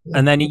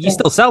then you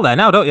still sell there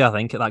now, don't you? I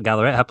think at that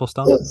gallery at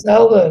Heppelstone. Still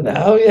sell there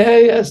now,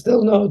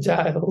 Still no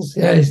Giles.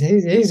 Yeah,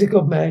 he's a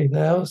good mate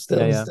now.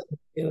 Still,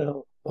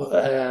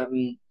 But,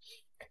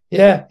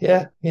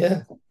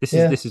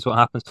 This is what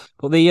happens.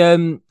 But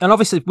and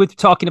obviously we're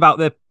talking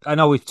about I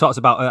know we've talked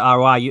about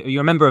ROI.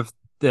 You're a member of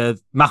the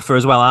MAFA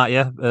as well, aren't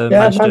you?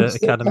 Manchester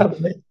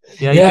Academy.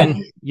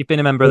 You've been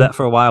a member of that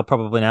for a while,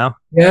 probably now.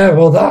 Yeah,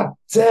 well,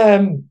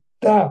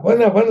 that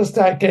when I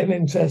started getting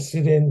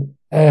interested in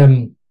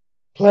painting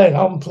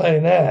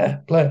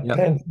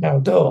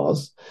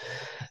outdoors,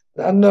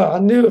 I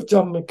knew of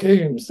John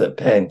McCombs that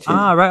painted.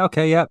 Right,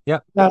 okay, yeah.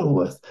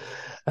 Dalworth,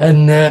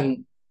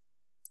 and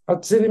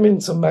I'd seen him in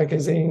some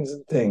magazines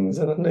and things,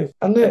 and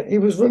I knew he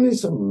was running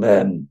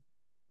some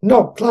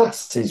not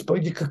classes,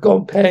 but you could go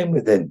and paint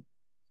with him.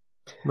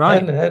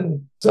 Right.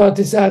 And so I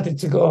decided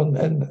to go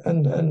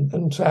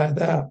and try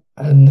that.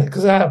 And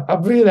because I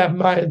really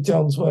admired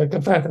John's work.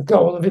 In fact, I've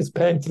got one of his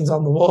paintings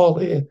on the wall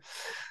here.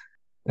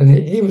 And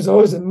he was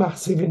always a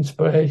massive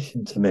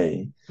inspiration to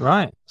me.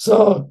 Right.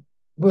 So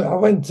I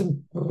went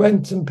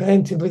and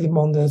painted with him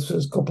on there. So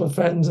a couple of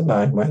friends of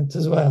mine went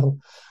as well.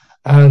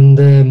 And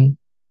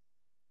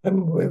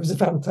it was a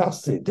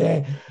fantastic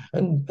day.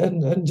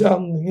 And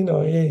John, he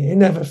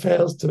never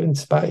fails to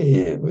inspire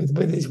you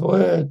with his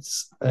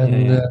words.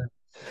 And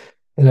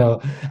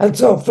and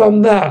so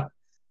from that,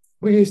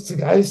 we used to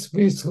go up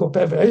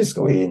I used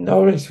to go in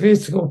Norwich. We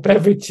used to go up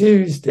every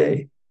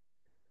Tuesday,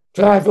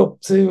 drive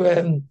up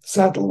to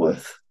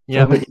Saddleworth.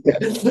 Yeah.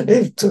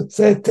 It took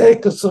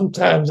take us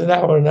sometimes an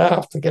hour and a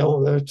half to get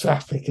all the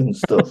traffic and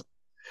stuff.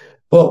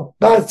 But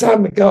by the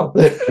time we got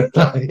there,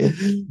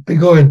 it'd be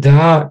going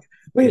dark.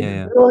 We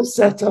always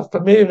set off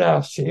from here in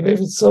our sheep.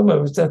 Even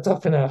summer, we set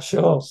off in our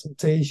shorts and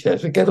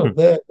t-shirts. We get up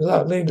there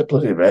without needing a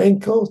bloody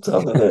raincoat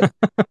on.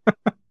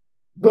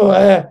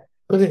 But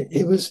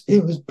it was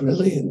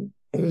brilliant.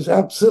 It was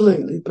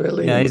absolutely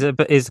brilliant.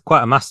 Yeah, he's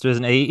quite a master,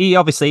 isn't he? He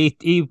obviously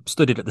he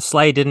studied at the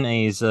Slade, didn't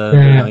he? He's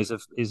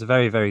he's a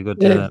very, very good.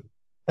 Yeah.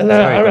 And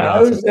I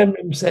always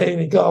remember him saying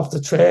he got off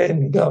the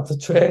train. He got off the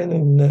train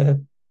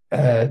in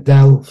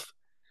Delft,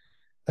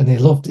 and he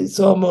loved it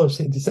so much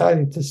he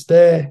decided to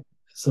stay.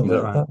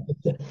 Something like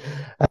that.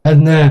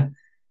 And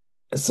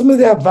some of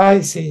the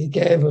advice he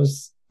gave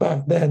us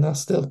back then, I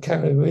still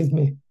carry with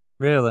me.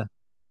 Really?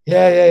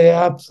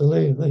 Yeah,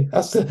 absolutely.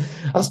 I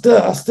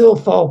still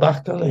fall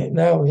back on it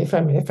now. If I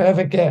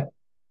ever get,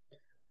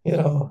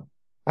 out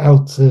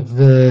of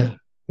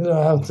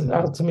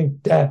out of my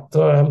depth,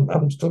 or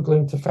I'm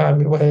struggling to find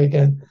my way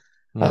again,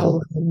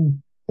 I'll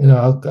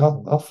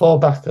fall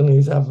back on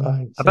his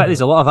advice. I bet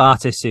there's a lot of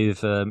artists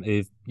who've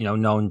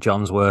known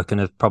John's work and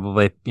have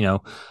probably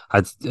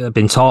had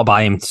been taught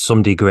by him to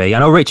some degree. I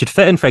know Richard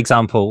Fitton, for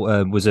example,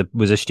 was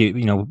a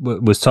student.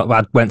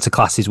 Went to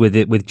classes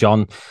with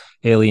John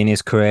early in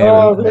his career.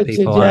 Oh,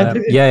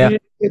 Richard, yeah.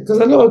 Because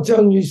I know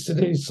John used to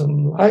do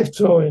some life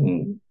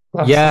drawing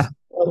classes. Yeah,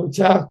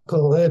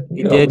 charcoal.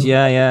 He did.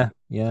 Yeah.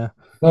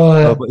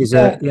 But he's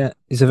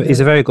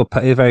a very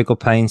good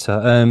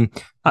painter.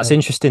 That's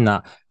interesting.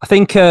 That I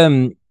think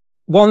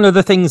one of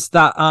the things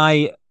that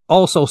I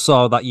also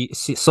saw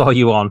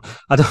you on.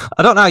 I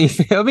don't know how you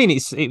feel. I mean,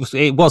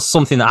 it was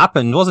something that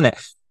happened, wasn't it?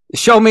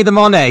 Show me the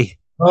money.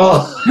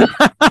 Oh.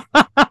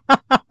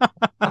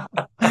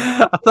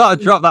 I thought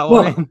I'd drop that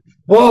one in.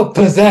 What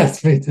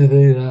possessed me to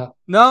do that?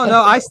 No,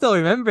 I still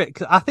remember it.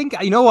 Cause I think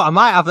I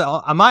might have it.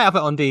 I might have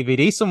it on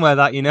DVD somewhere.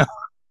 That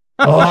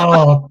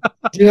Oh,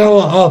 do you know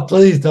what? Oh,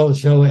 please don't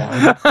show it.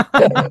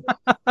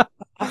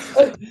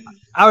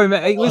 I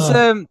remember it was.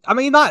 I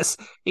mean,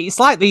 it's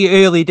like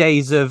the early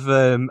days of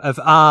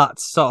art,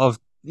 sort of.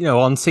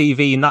 On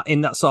TV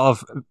in that sort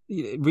of,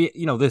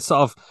 this sort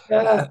of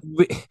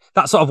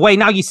that sort of way.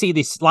 Now you see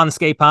this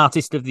landscape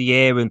artist of the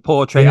year and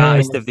portrait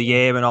artist of the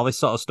year and all this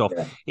sort of stuff.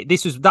 Yeah.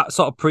 This was that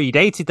sort of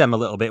predated them a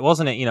little bit,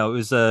 wasn't it? It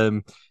was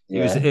the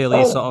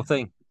earliest sort of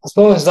thing. I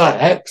suppose it's like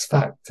X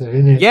Factor,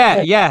 isn't it? Yeah.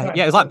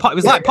 It was like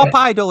Pop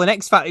Idol and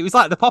X Factor. It was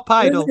like the Pop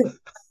Idol.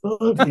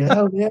 Bloody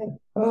hell, yeah.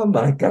 Oh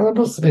my God, I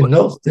must have been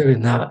nuts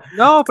doing that.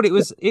 No, but it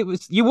was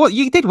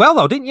you did well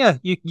though, didn't you?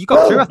 You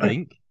got through, I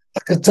think. I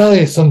could tell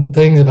you some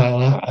things about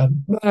that.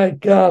 My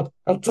God,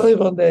 I'll tell you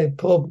one day,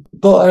 pub.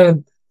 But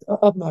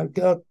oh my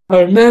God,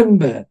 I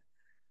remember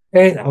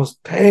I was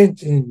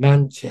painting in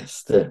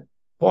Manchester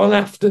one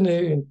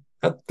afternoon.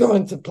 I'd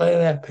gone to plein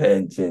air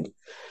painting,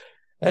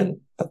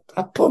 and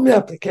I put my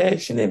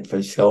application in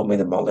for Show Me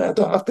the Money.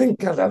 I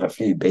think I'd had a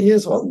few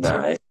beers one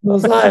night. I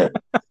was like,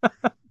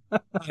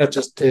 I'll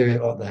just do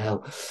it. What the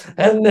hell?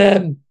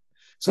 And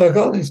so I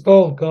got this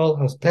phone call.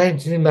 I was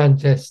painting in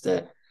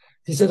Manchester.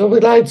 He said,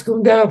 we'd like to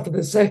come down for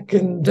the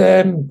second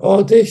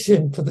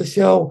audition for the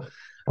show.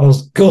 I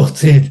was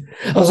gutted.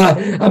 I was like,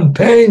 I'm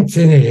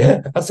painting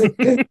here. I said,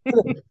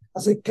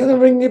 can I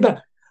ring you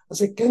back? I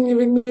said, can you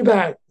ring me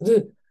back?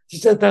 She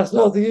said, that's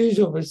not the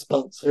usual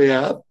response we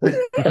have.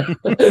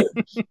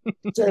 She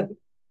said,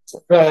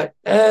 right,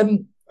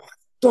 don't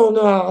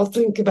know, I'll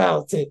think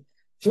about it.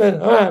 She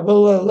went, all right,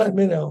 well, let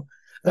me know.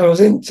 And I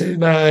was in two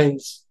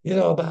minds,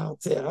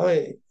 about it.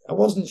 I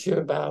wasn't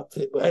sure about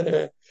it, but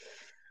anyway.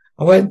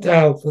 I went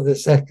down for the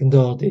second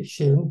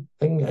audition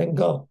and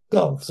got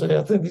through.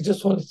 I think they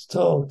just wanted to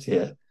talk to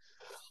you. And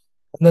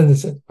then they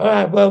said, all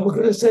right, well, we're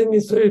going to send you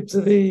through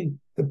to the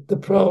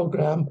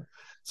programme.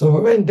 So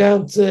we went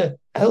down to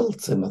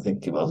Eltham, I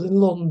think it was, in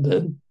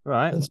London.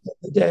 Right. And spent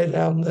the day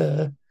down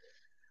there.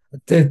 I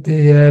did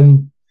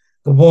the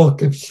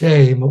walk of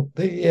shame up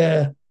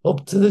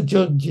to the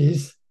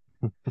judges.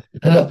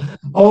 And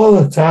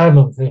all the time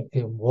I'm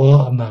thinking,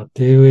 what am I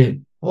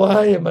doing?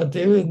 Why am I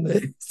doing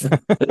this?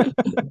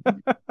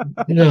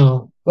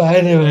 But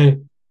anyway,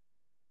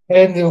 I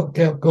ended up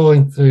kept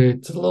going through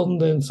to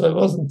London, so it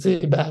wasn't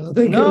too bad. I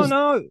think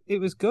it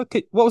was good.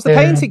 What was the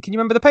painting? Can you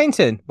remember the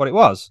painting? What it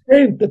was?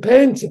 The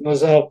painting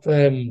was off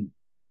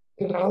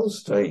Canal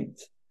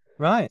Street.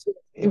 Right.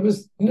 It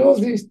was, they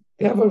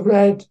have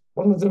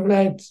one of the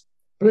red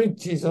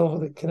bridges over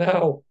the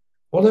canal.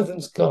 One of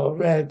them's got a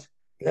red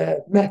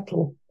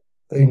metal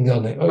thing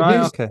on it.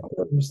 Right, okay.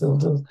 Still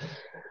does.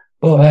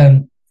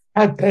 But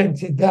I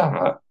painted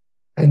that,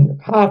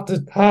 and half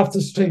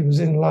the street was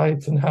in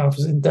light and half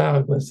was in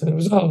darkness, and it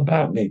was all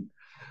about me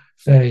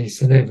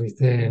face and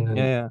everything. And,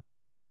 yeah.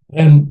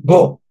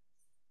 But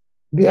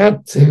they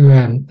had to,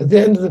 at the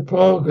end of the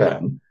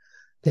program,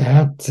 they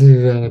had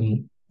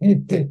to,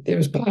 it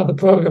was part of the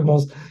program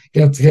was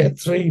you had to get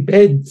 3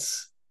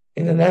 bids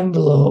in an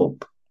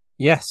envelope.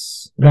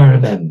 Yes. I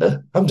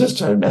remember. I'm just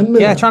trying to remember.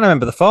 Yeah, trying to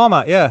remember the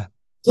format. Yeah.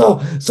 So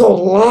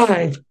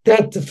live, they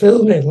had to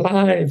film it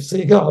live. So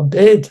you got a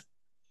bid.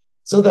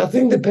 So I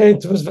think the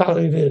painting was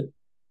valued at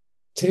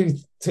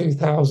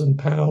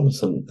 £2,000 or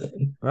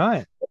something.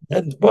 Right.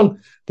 And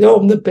they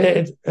opened the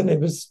bid and it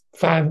was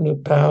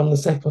 £500. The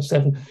second was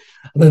 7.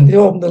 And then they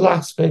opened the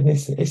last bid and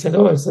he said,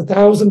 "Oh, it's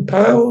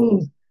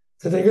 £1,000.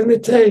 So they're going to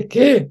take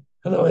it."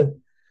 And I went,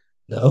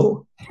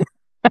 "No."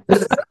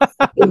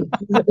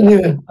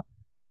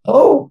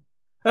 Oh,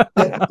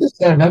 I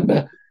just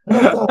remember. And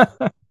I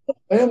thought,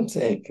 I am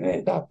taking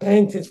it. That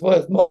painting's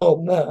worth more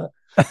than that.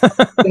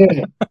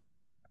 Yeah.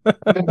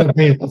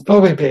 I was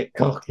probably a bit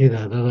cocky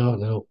then, I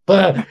don't know.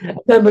 But I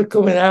remember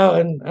coming out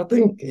and I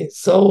think it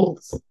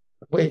sold a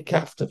week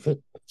after for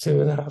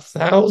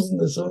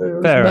 2,500 or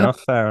something. Fair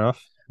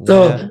enough.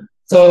 So,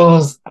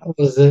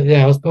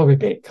 Yeah. I was probably a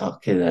bit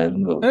cocky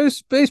then. But...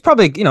 It was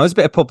probably, it was a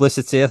bit of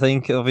publicity, I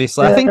think,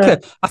 obviously. Yeah.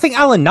 I think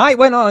Alan Knight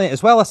went on it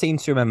as well, I seem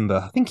to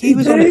remember. I think he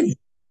was on it.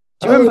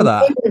 Do you remember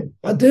that?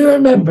 I do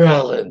remember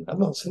Alan. I've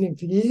not seen him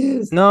for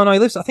years. No, I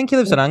think he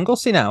lives in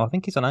Anglesey now. I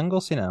think he's on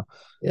Anglesey now.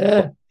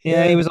 Yeah.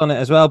 Yeah, he was on it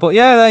as well. But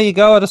yeah, there you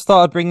go. I just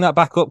thought I'd bring that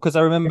back up because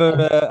I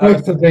remember.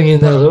 Thanks for bringing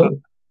that up.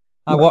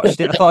 I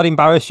watched it. I thought I'd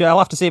embarrass you. I'll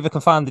have to see if I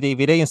can find the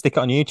DVD and stick it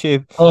on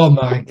YouTube. Oh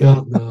my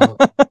God, no.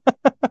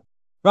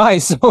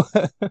 Right. So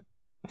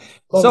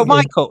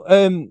Michael,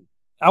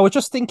 I was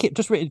just thinking,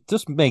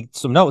 just made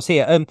some notes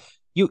here.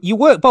 You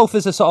work both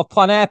as a sort of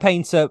plein air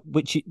painter,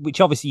 which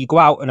obviously you go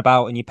out and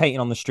about and you're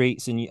painting on the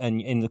streets and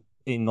in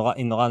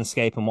the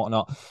landscape and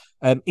whatnot.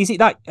 Is it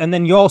that? And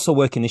then you also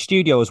work in the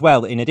studio as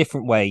well in a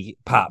different way,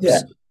 perhaps.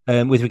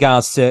 Yeah. With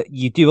regards to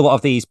you do a lot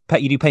of these,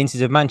 you do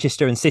paintings of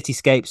Manchester and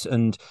cityscapes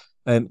and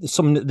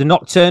some of the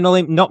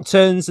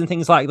nocturnes and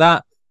things like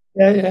that.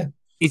 Yeah.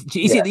 Is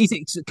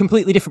it a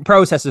completely different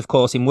process, of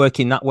course, in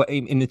working that way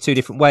in the two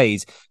different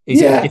ways?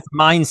 Is it a different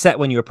mindset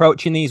when you're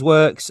approaching these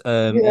works?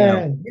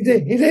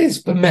 It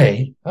is for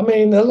me. I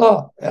mean,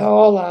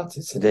 all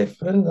artists are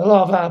different. A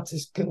lot of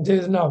artists can do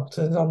the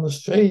nocturnes on the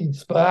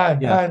streets, but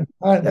I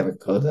never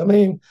could. I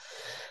mean,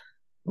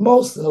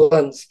 most of the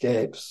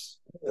landscapes,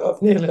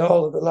 nearly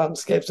all of the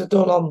landscapes are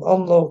done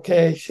on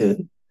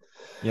location.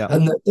 Yeah.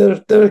 And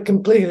they're a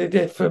completely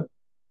different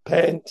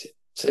paint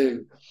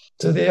to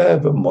the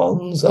urban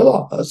ones.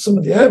 Some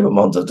of the urban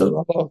ones are done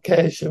on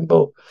location,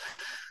 but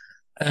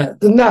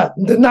the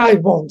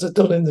night ones are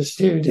done in the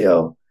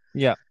studio.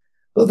 Yeah.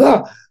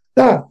 But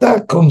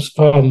that comes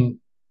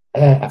from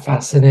a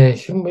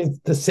fascination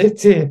with the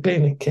city.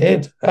 Being a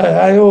kid,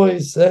 I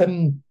always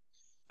liked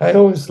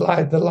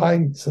the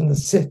lights and the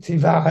city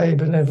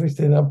vibe and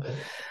everything.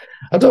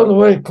 I don't know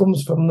where it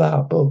comes from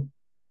that, but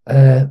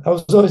I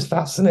was always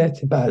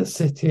fascinated by the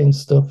city and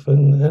stuff.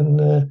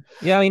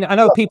 Yeah, I mean, I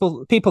know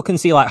people can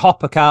see like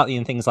Hopper, can't they,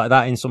 and things like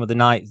that in some of the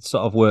night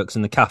sort of works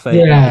in the cafe.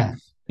 Yeah.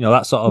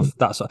 That sort of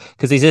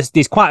because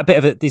there's quite a bit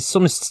of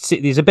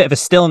there's a bit of a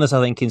stillness, I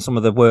think, in some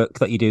of the work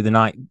that you do the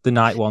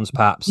night ones,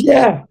 perhaps.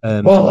 Yeah. I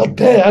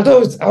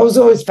was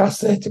always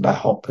fascinated by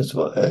Hopper's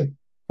work.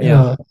 You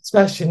know,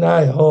 especially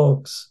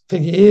Nighthawks for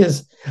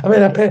years. I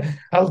mean,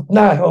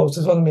 Nighthawks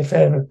is one of my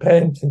favourite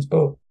paintings,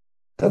 but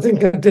I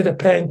think I did a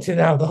painting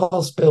out of the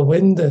hospital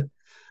window.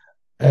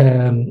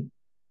 Blimey,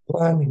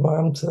 what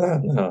happened to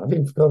that now?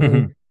 I've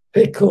forgotten.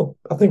 Pick Up.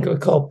 I think it was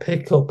called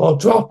Pick Up or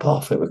Drop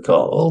Off. It was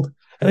called,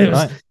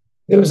 and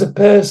it was a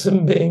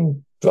person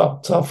being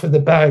dropped off with the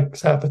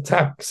bags out of a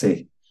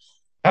taxi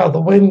out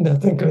the window. I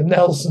think it was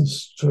Nelson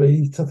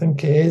Street. I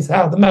think it is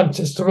out the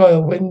Manchester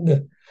Royal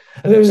window,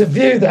 and there was a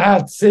view that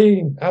I'd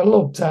seen. I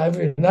looked at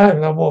every night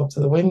when I walked to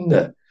the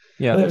window.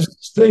 Yeah, and there was a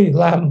street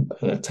lamp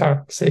and a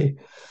taxi.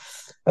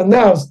 And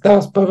that's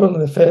probably one of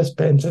the first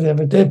paintings I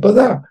ever did. But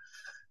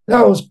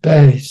that was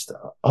based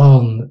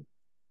on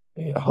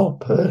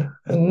Hopper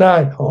and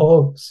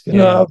Nighthawks.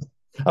 I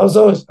was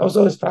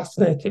always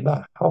fascinated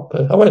by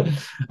Hopper. I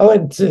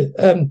went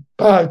to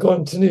by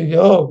going to New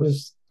York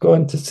was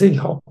going to see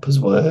Hopper's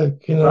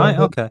work. Right.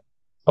 Okay.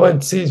 I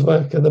went to see his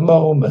work at the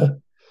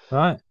MoMA.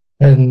 Right.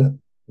 And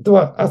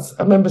I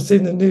remember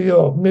seeing the New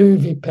York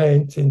movie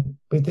painting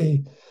with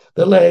the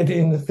lady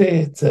in the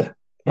theatre,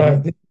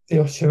 like the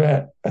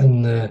usherette,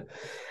 and I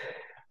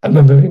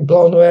remember being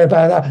blown away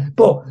by that.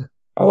 But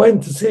I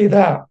went to see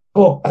that,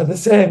 but at the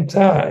same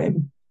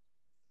time,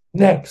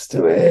 right next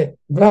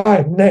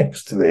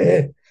to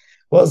it,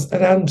 was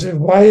an Andrew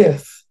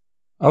Wyeth.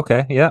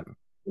 Okay, yeah.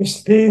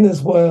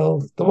 Christina's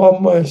World, the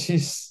one where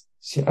she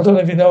I don't know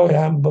if you know it,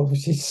 Amber, but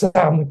she sat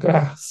on the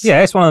grass.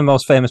 Yeah, it's one of the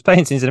most famous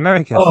paintings in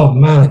America. Oh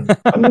man,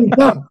 I mean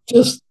that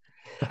just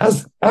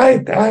as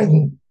I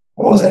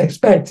wasn't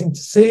expecting to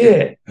see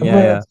it, and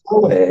when I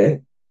saw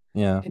it.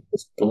 Yeah, it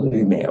just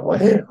blew me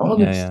away.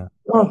 Honestly,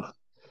 yeah.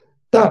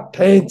 That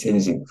painting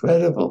is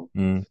incredible.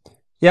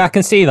 Yeah, I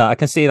can see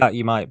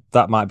that.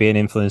 That might be an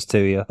influence to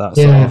you. That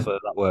sort of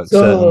that works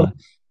certainly.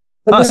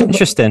 That's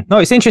interesting. No,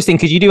 it's interesting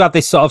because you do have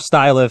this sort of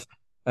style of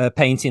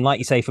painting, like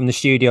you say, from the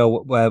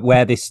studio,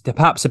 where this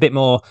perhaps a bit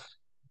more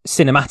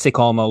cinematic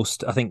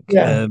almost. I think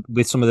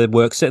with some of the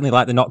work, certainly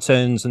like the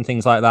nocturnes and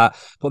things like that.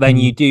 But then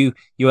you do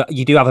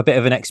have a bit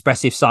of an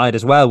expressive side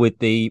as well with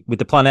the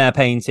plein air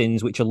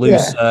paintings, which are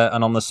looser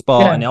and on the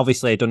spot, and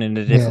obviously done in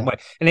a different way.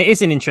 And it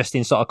is an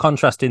interesting sort of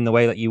contrast in the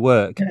way that you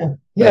work. So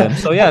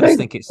I just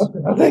think it's.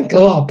 I think a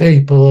lot of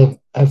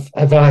people have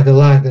either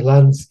liked the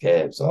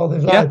landscapes or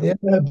they've liked the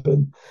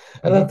urban,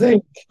 and I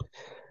think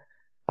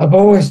I've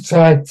always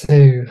tried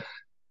to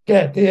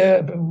get the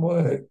urban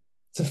work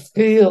to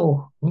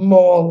feel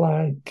more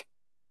like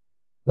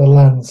the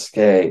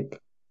landscape.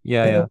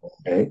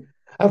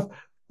 I've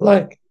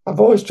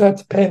always tried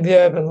to paint the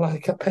urban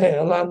like I paint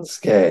a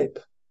landscape.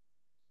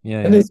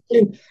 And it's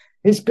been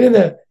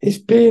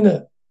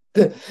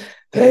the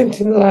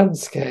painting the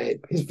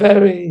landscape is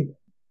very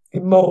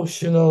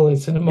emotional.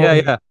 It's an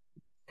emotion.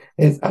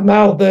 I'm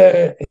out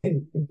there.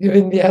 You're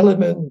in the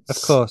elements.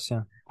 Of course,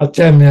 I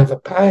generally have a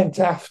pint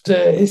after.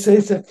 It's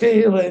a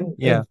feeling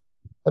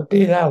of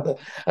being out there.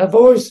 I've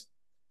always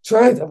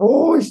tried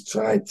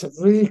to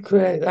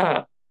recreate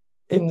that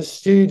in the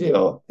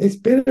studio. It's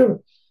been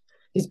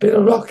a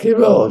rocky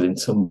road in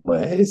some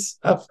ways.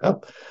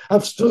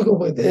 I've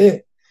struggled with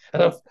it,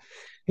 and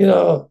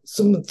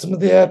some of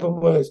the urban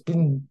work's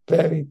been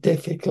very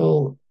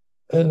difficult,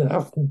 and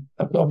I've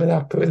not been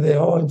happy with it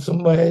all in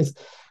some ways.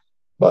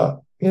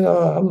 But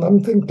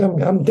I'm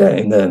thinking I'm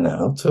getting there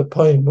now to a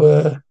point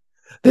where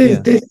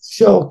this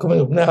show coming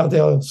up now,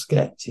 the oil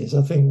sketches,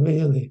 I think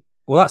really.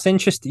 Well, that's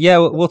interesting. Yeah,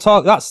 we'll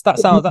talk. That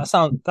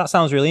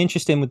sounds really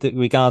interesting with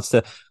regards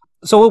to.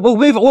 So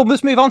we'll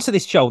just move on to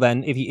this show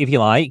then, if you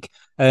like.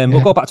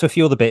 We'll go back to a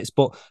few other bits,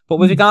 but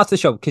with regards to the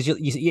show, because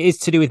it is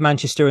to do with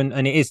Manchester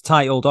and it is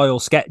titled Oil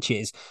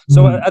Sketches.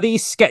 So are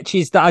these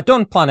sketches that are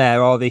done plein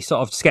air, or are they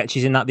sort of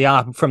sketches in that they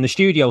are from the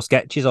studio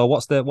sketches, or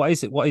what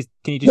is it?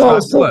 Can you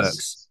describe the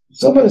works?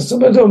 Some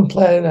are done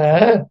plein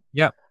air,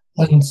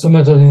 and some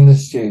are done in the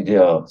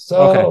studio.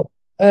 So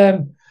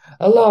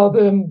a lot of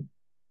them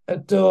are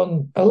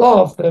done. A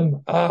lot of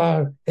them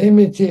are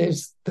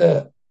images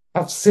that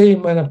I've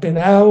seen when I've been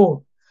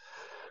out,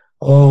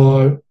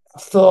 or I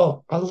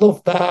thought, I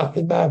love that.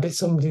 It might be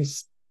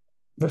somebody's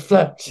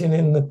reflection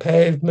in the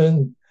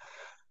pavement,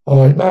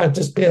 or it might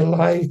just be a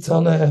light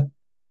on a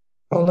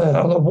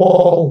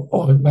wall,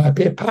 or it might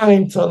be a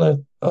pint on a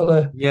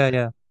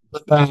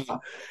bar.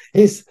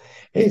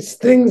 It's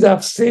things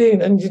I've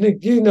seen, and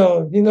you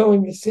know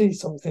when you see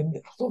something,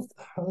 I love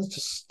that.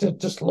 It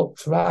just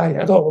looks right.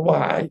 I don't know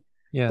why.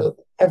 But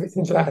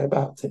everything's right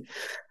about it.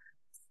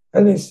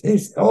 And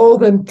it's all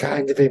them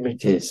kind of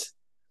images.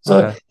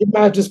 So it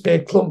might just be a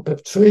clump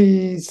of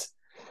trees.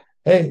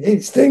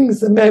 It's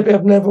things that maybe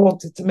I've never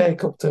wanted to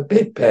make up to a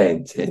big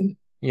painting.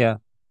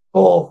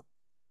 Or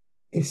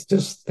it's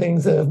just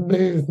things that have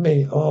moved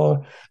me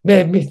or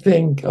made me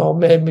think or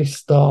made me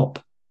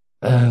stop.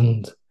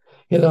 And,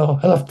 and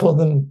I've put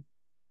them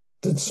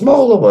to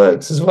smaller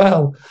works as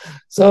well.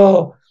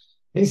 So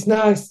it's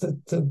nice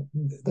that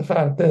the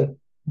fact that I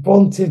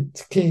wanted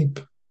to keep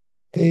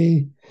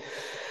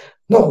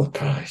not the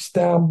price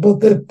down,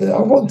 but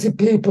I wanted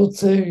people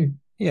to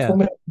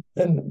come in,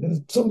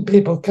 and some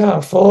people can't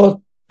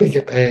afford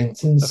bigger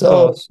paintings.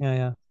 So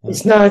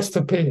it's nice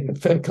for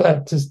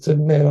collectors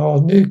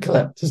or new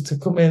collectors to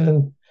come in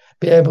and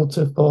be able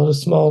to afford a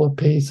smaller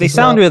piece. They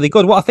sound really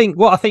good. What I think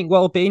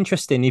will be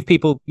interesting if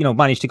people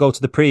manage to go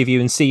to the preview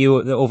and see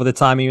you over the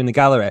time you're in the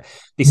gallery.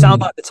 They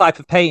sound like the type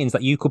of paintings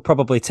that you could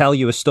probably tell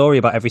you a story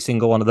about every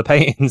single one of the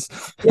paintings.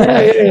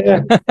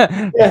 Yeah,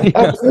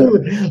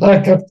 absolutely.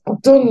 Like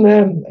I've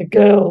done a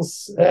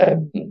girl's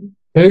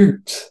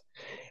boot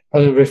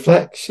and a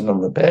reflection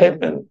on the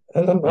pavement,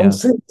 and I'm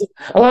thinking,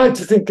 I like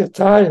to think of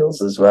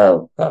titles as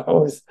well. I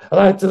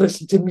like to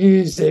listen to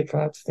music. I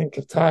like to think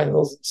of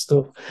titles and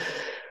stuff.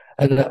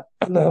 And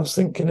I was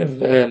thinking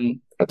of,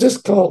 I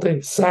just called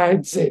it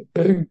Side Zip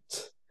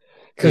Boot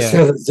because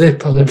the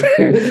zip on the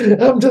boot.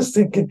 I'm just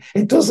thinking,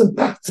 it doesn't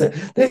matter.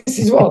 This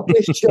is what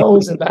this show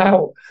is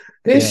about.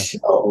 This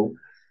show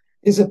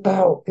is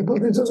about, it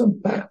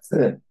doesn't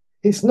matter.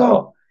 It's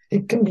not,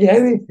 it can be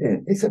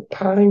anything. It's a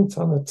pint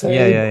on a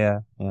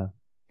table. Yeah.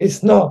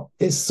 It's not,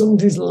 it's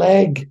somebody's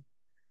leg.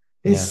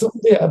 It's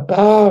somebody at a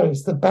bar.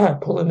 It's the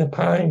back pulling a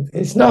pint.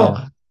 It's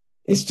not.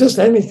 It's just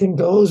anything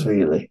goes,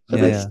 really, for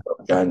this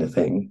kind of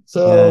thing.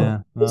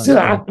 So we'll see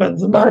what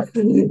happens.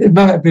 It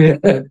might be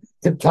a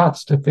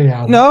catastrophe.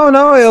 No,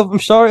 I'm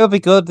sure it'll be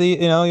good.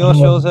 Your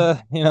shows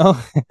are,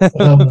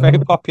 very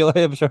popular.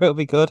 I'm sure it'll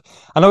be good.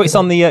 I know it's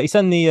on the,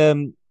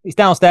 it's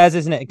downstairs,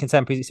 isn't it? In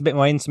Contemporary, it's a bit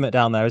more intimate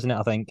down there, isn't it?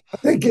 I think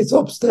it's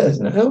upstairs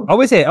now.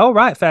 Oh, is it? Oh,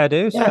 right, fair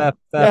dues. Fair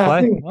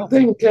play.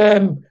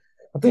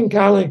 I think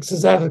Alex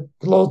has had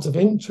loads of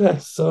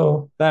interest,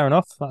 so fair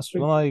enough. There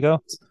you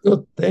go. It's a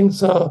good thing.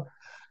 So,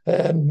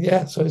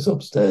 so it's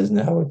upstairs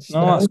now.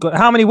 That's good.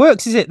 How many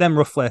works is it then,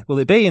 roughly? Will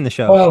it be in the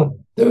show? Well,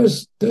 there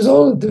was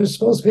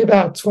supposed to be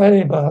about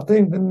 20, but I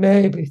think there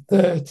may be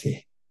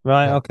 30.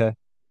 Right. Okay.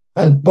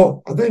 But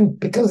I think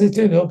because he's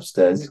doing it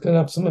upstairs, he's going to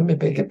have some of my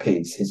bigger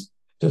pieces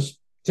just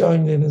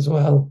joined in as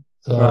well.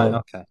 Right.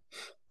 So Okay.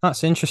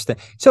 That's interesting.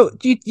 So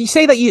you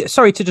say that you,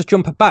 sorry to just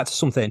jump back to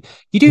something.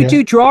 You do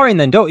yeah. drawing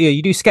then, don't you?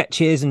 You do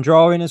sketches and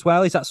drawing as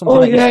well. Is that something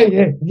Oh that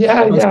you?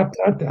 yeah.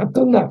 I've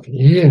done that for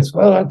years.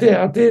 Well, I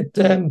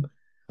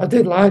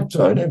did live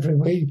drawing every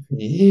week for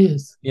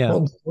years, Yeah.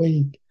 once a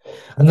week,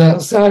 and then I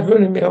started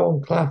running my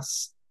own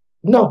class,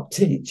 not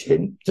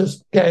teaching,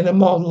 just getting a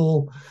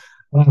model.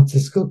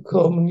 Artists could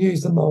come and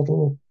use the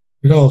model,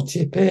 we'd all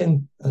chip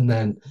in, and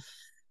then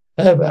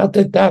I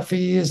did that for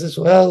years as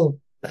well.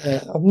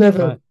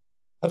 Right.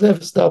 I've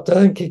never stopped. I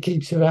think it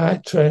keeps your eye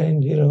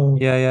trained, you know.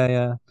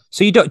 Yeah.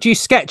 So do you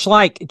sketch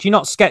like, do you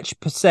not sketch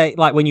per se,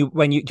 like when you,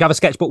 do you have a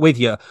sketchbook with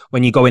you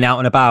when you're going out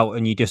and about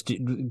and you just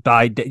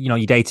by, your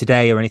day to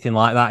day or anything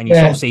like that and you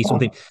sort Yeah, of see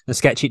something and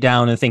sketch it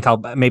down and think I'll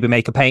maybe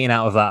make a painting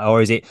out of that?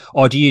 Or is it,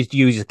 or do you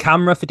use a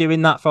camera for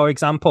doing that, for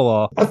example?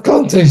 Or, I've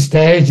gone through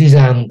stages,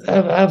 and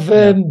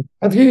yeah,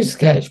 I've used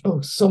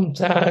sketchbooks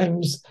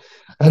sometimes,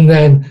 and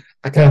then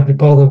I can't be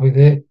bothered with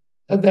it,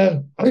 and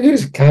then I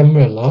use a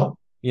camera a lot,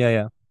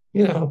 yeah.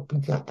 you know.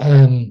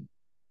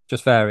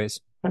 Just varies.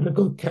 And a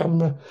good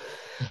camera,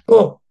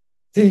 but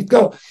you've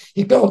got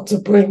to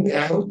bring the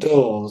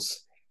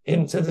outdoors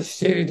into the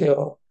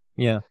studio.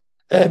 Yeah.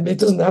 It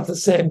doesn't have the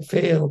same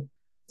feel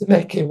to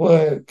make it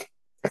work.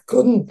 I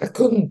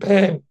couldn't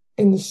paint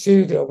in the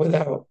studio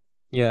without.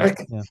 Yeah. I,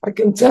 Yeah. I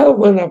can tell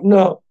when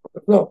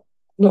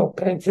not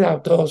painted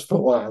outdoors for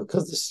a while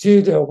because the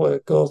studio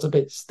work goes a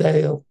bit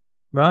stale.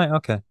 Right.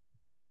 Okay.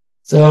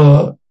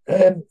 So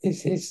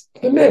it's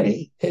for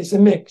me, it's a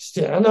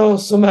mixture. I know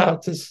some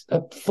artists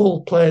are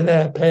full plein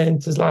air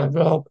painters like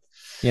Rob.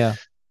 Yeah.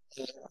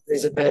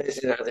 He's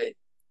amazing at it,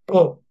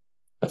 but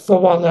for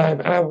one,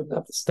 I wouldn't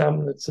have the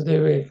stamina to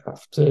do it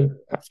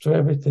after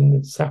everything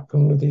that's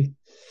happened with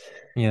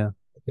Yeah.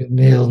 the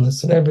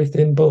illness and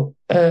everything. But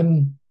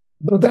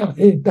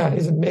that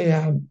isn't me.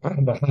 I'm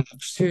a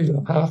half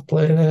studio, half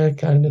plein air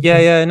kind of thing.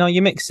 Yeah. No,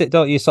 you mix it,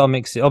 don't you? Sort of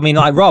mix it. I mean,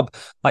 like Rob,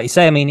 like you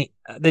say, I mean,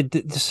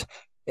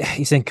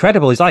 he's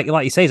incredible. He's like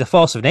you say, he's a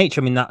force of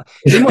nature. I mean, that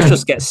he must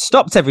just get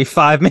stopped every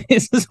 5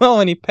 minutes as well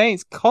when he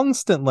paints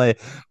constantly.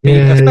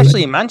 Yeah,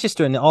 Especially in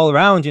Manchester and all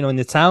around, in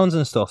the towns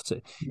and stuff.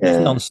 It's yeah,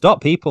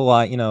 non-stop. People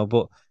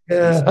but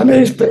yeah. I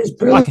mean, it's like a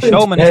brilliant to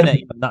showman, isn't paint.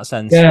 it? In that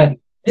sense. Yeah,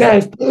 yeah,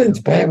 it's brilliant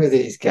to paint with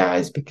these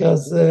guys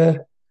because they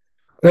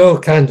all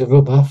kind of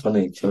rub off on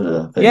each other,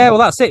 I Yeah, think. well,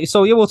 that's it.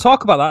 So yeah, we'll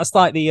talk about that. It's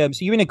like the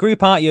so you're in a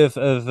group, aren't you,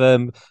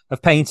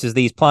 of painters,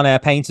 these plein air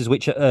painters,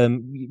 which are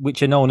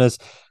known as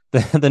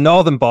the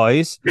Northern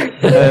Boys.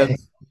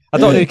 I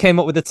don't know who came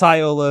up with the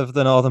title of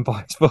the Northern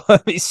Boys,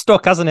 but it's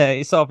stuck, hasn't it?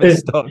 It's sort of been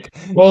stuck.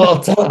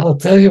 Well, I'll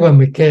tell you when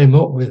we came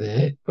up with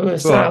it. Go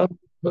on.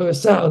 We were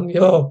sat on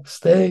York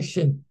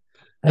Station,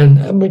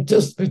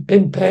 we'd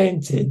been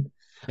painting,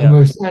 and Yeah, we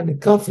were sat in a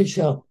coffee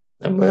shop,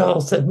 and we all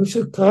said we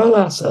should call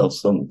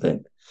ourselves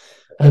something.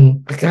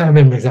 And I can't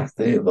remember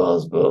exactly who it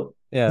was, but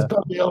there's yeah,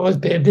 probably always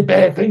been a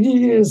debate for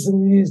years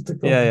and years to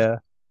come. yeah.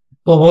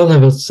 But one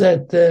of us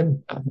said,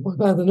 "What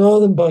about the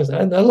Northern Boys?"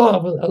 And a lot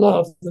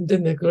of them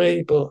didn't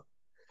agree, but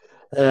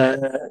uh,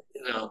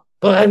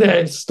 But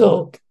anyway, it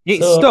stuck.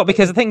 It's So stuck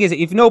because the thing is,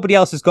 if nobody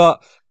else has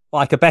got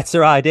like a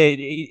better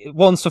idea,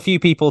 once a few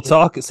people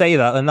say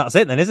that, then that's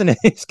it, then, isn't it?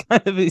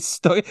 It's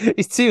stuck.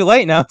 It's too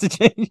late now to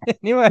change it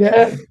anyway.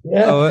 yeah.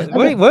 So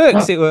when it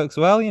works, it works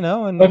well, I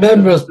and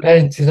remember us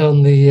painting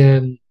on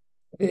the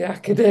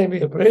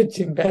Academia Bridge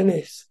in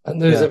Venice,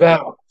 and yeah.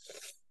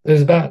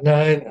 there's about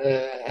nine,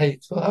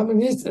 eight. Well, how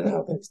many is there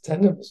now? There's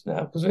 10 of us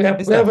now because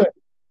Is there?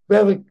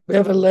 we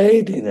have a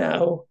lady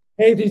now,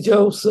 Lady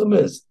Jo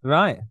Summers.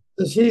 Right.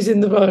 So she's in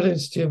the Royal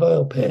Institute of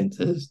Oil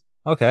Painters.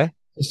 Okay.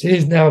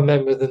 She's now a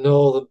member of the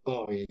Northern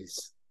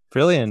Boys.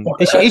 Brilliant.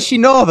 Is she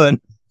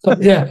Northern? So,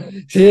 yeah,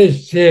 she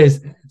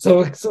is.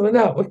 So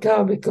we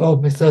can't be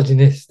called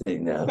misogynistic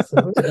now.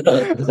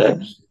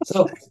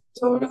 So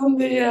we're on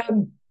the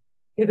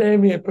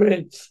Academia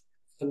Bridge,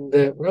 and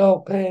we're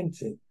all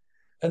painting,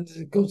 and there's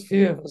a good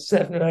few of us,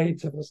 7 or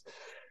 8 of us,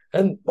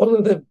 and one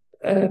of the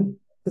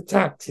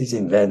taxis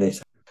in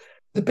Venice,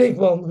 the big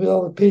one with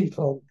all the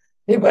people,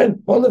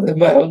 one of them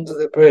went under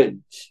the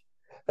bridge,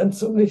 and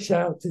somebody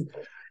shouted,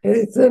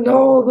 "It's the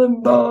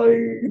Northern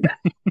Boys!"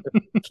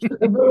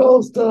 And we're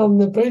all still on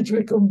the bridge.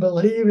 We couldn't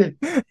believe it.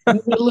 In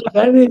the middle of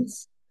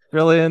Venice.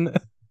 Brilliant.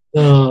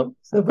 So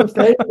we're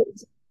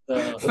famous.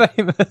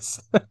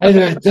 Famous.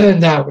 Anyway, it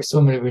turned out with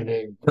somebody we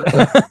knew.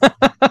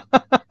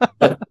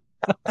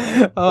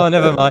 Oh,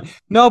 never mind.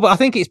 No, but I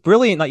think it's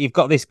brilliant that you've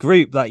got this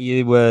group that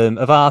you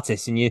of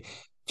artists, and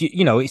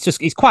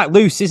it's quite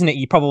loose, isn't it?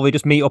 You probably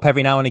just meet up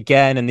every now and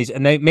again, and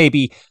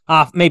maybe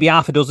half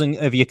a dozen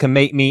of you can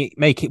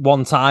make it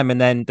one time,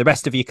 and then the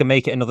rest of you can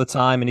make it another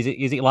time. And is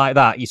it like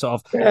that? You sort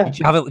of do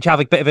you have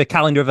a bit of a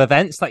calendar of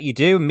events that you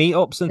do,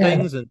 meetups and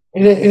things, and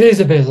it is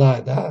a bit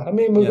like that. I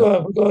mean,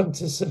 we're going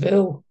to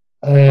Seville.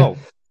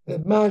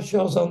 My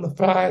show's on the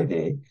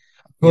Friday.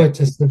 I'm going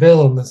to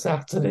Seville on the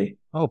Saturday.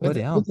 Oh,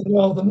 bloody hell! With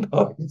all the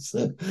boys.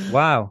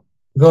 Wow,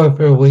 Going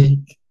for a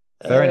week.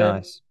 very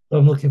nice.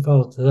 I'm looking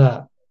forward to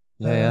that.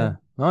 Yeah.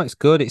 No, it's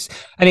good.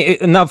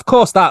 And of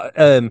course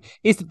that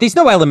is there's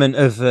no element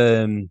of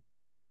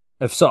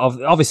sort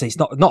of obviously it's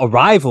not a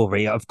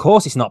rivalry. Of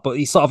course it's not, but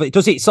it sort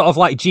of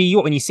like G you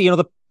up when you see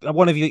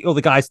one of the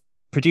other guys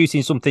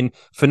producing something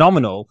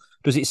phenomenal.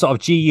 Does it sort of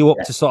G you up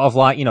to sort of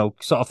like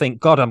sort of think,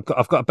 God, I've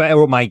got to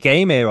better up my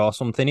game here or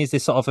something? Is there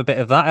sort of a bit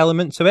of that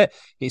element to it?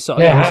 It's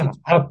sort of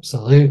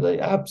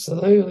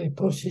absolutely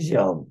pushes you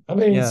on. I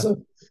mean, yeah.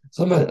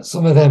 some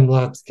of them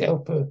lads get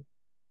up at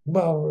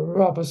well,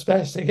 Rob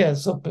especially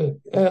gets up at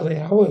early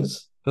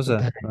hours. Does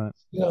it? Right.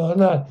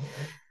 And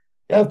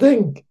I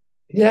think,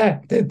 yeah,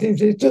 they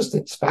just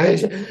inspire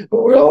you.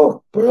 But we're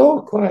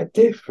all quite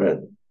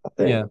different, I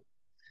think. Yeah.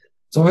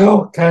 So we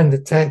all kind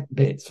of take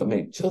bits from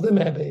each other,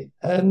 maybe.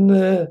 And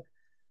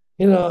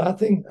I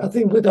think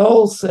we'd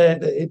all say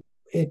that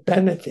it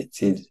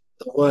benefited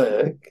the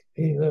work,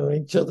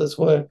 each other's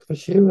work for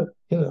sure.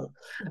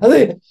 I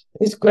think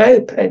it's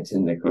great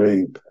painting the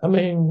group. I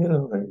mean,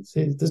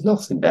 there's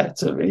nothing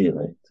better,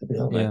 really, to be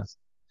honest.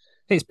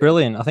 Yeah. It's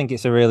brilliant. I think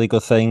it's a really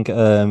good thing.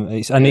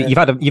 You've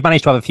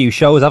managed to have a few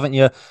shows, haven't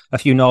you?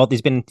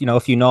 There's been a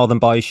few Northern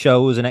Boys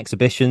shows and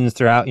exhibitions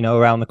throughout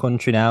around the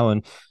country now,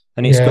 and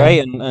it's great.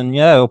 And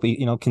I hope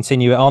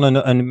continue it on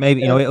and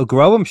maybe it'll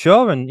grow. I'm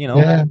sure, and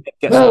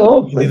get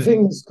hopefully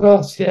fingers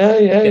crossed.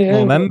 Get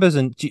more members,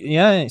 and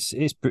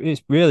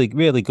it's really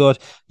really good.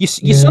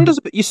 Your son does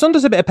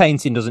a bit of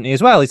painting, doesn't he?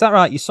 As well, is that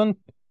right? Your son.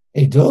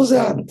 He does,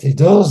 Ant. He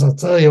does. I'll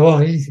tell you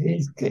what. He's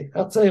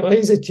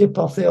a chip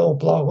off the old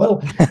block.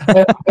 Well,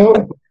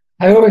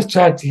 I always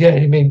tried to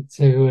get him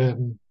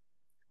into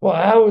what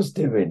I was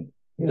doing.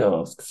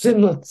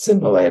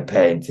 Similar way of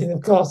painting.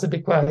 Of course, it'd be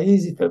quite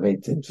easy for me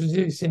to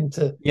introduce him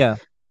to the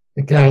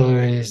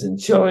galleries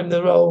and show him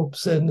the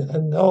ropes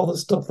and all the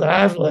stuff that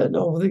I've learned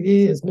over the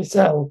years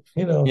myself.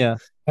 Yeah.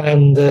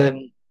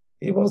 And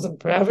he wasn't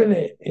for having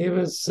it. He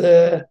was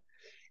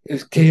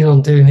keen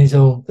on doing his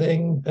own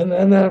thing, and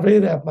I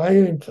really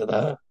admire him for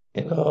that.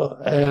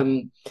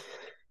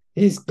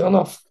 He's gone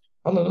off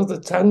on another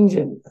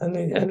tangent,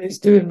 and he's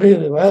doing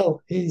really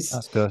well.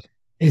 That's good.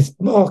 He's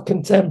more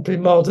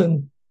contemporary,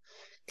 modern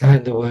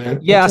kind of work.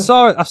 Yeah, I've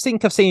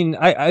seen.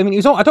 I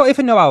mean, I don't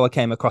even know how I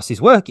came across his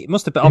work. It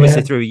must have been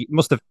obviously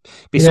must have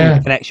been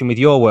some connection with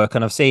your work,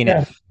 and I've seen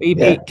it.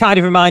 It kind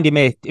of reminded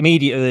me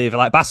immediately of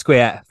like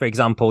Basquiat, for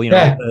example.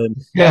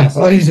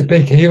 Well, he's a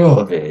big hero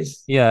of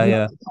his.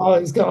 Yeah.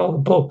 He's got all the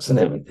books and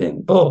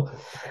everything, but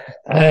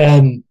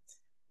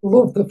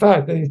love the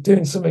fact that he's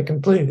doing something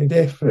completely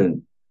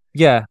different.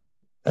 Yeah.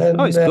 And,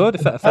 it's good.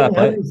 Fair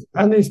play.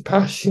 And he's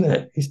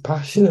passionate. He's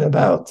passionate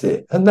about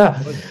it, and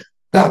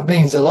that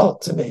means a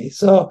lot to me.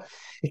 So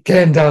he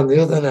came down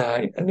the other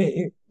night, and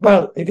he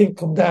didn't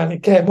come down. He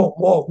came up,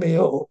 walked me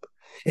up.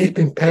 He'd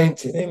been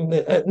painting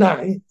at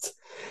night.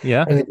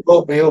 Yeah. And he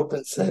woke me up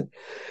and said,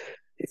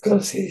 "You've got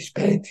to see this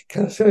painting.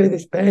 Can I show you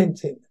this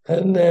painting?"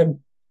 And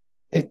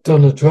he'd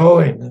done a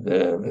drawing of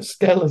a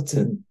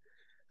skeleton.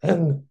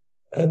 And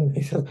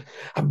he said,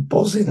 I'm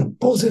buzzing.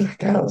 I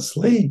can't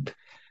sleep.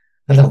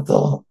 And I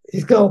thought,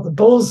 he's got the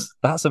buzz.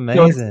 That's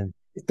amazing.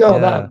 He's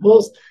got that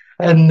buzz.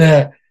 And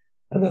I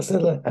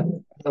said,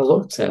 and I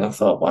looked at it and I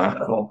thought,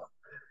 wow,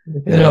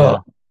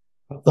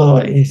 I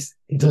thought he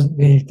doesn't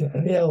need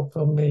any help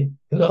from me.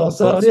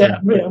 So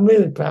I'm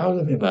really proud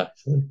of him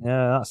actually.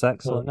 Yeah, that's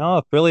excellent.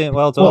 No, brilliant.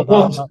 Well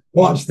done.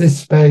 Watch this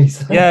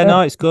space. Yeah,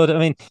 no, it's good. I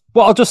mean,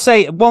 well, I'll just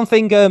say one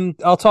thing.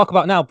 I'll talk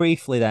about now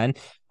briefly. Then,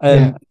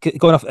 going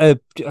off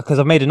because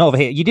I've made a note over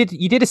here. You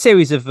did a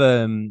series of.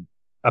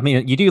 I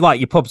mean, you do like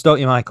your pubs, don't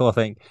you, Michael? I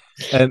think.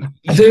 I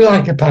do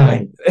like a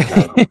pint.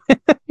 I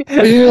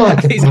do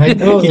like a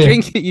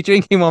pint. You're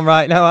drinking one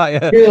right now, aren't you?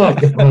 I do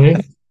like a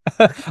pint.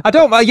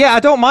 I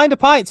don't mind a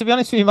pint, to be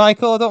honest with you,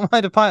 Michael. I don't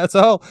mind a pint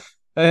at all.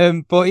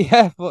 You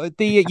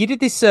did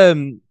this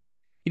you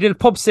did a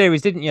pub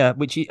series, didn't you?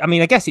 Which I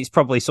mean, I guess it's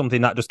probably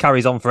something that just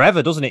carries on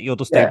forever, doesn't it? You'll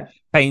just do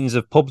paintings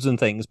of pubs and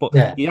things, but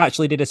you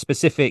actually did a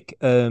specific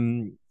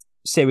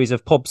series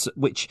of pubs,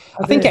 which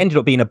I think it ended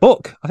up being a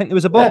book. I think there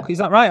was a book. Is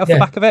that right? Off the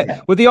back of it,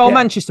 were they all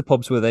Manchester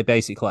pubs? Were they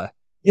basically?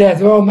 Yeah,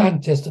 they're all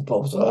Manchester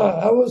pubs. So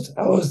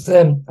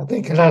I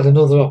think I had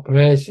another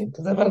operation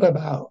because I've had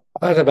about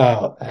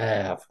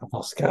I've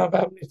lost count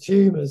how many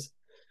tumours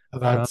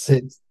I've had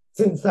since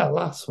that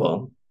last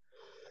one.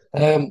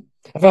 I've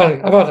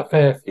had a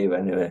fair few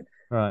anyway.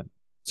 Right.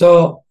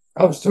 So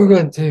I was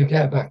struggling to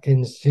get back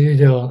in the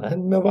studio,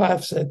 and my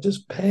wife said,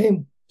 "Just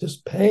paint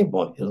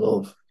what you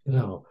love,"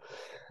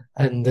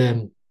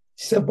 And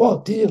she said,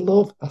 "What do you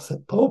love?" I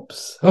said,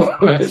 "Pubs."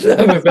 I'm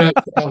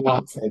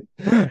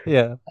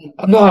Yeah.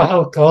 I'm not an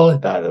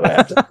alcoholic, by the way.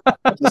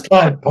 I just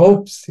like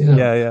pubs,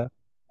 Yeah.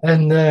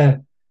 And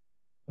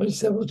she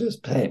said, "Well,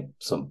 just paint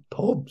some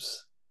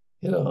pubs,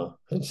 And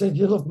she said,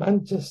 "You love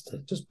Manchester,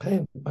 just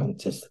paint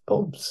Manchester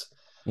pubs."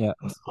 Yeah.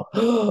 I thought,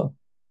 oh.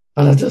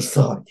 And I just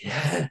thought,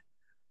 yeah,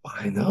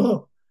 why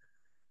not?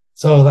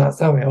 So that's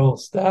how it all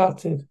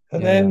started.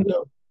 And then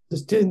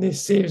just doing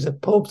this series of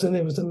pubs, and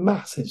it was a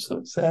massive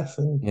success.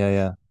 And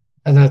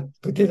and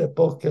we did a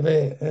book of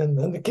it,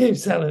 and they keep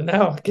selling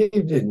now. I keep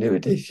doing new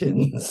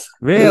editions.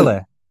 Really?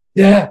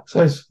 Yeah,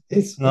 so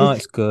No,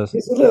 it's good.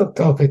 it's a little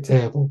coffee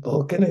table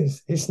book, and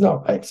it's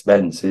not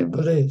expensive,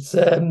 but it's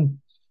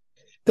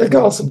they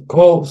got some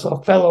quotes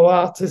of fellow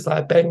artists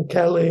like Ben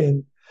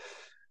Kelly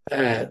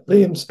and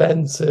Liam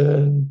Spencer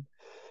and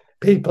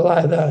people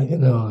like that,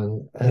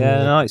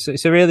 Yeah, no,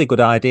 it's a really good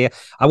idea.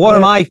 yeah,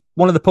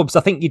 One of the pubs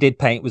I think you did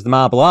paint was the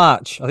Marble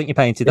Arch. I think you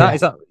painted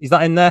that. yeah. Is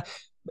that in there?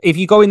 If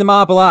you go in the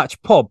Marble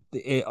Arch pub,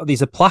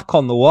 there's a plaque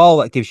on the wall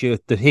that gives you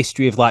the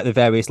history of like the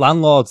various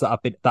landlords that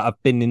have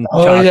been in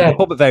Oh charge of yeah, the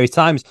pub at various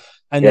times.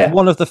 And yeah.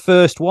 one of the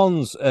first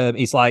ones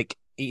is like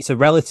it's a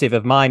relative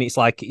of mine. It's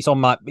like it's on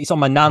my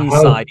nan's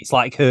Oh, side. It's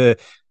like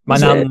my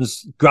is it?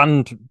 nan's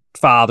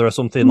grandfather or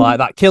something like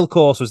that.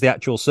 Kilcourse was the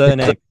actual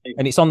surname,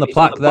 and it's on the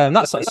plaque there. And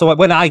that's so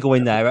when I go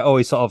in there, it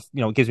always sort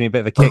of gives me a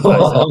bit of a kick.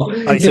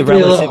 It's You a feel at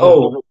relative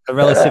home. a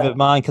relative of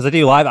mine because I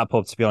do like that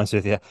pub, to be honest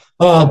with you.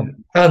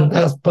 And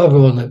that's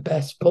probably one of the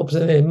best pubs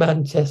in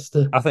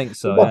Manchester. I think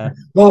so, What, yeah.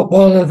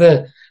 one of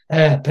the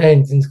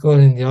paintings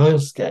going in the oil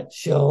sketch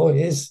show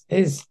is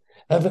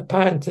of a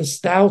pint of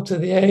stout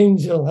of the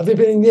Angel. Have you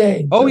been in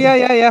the Oh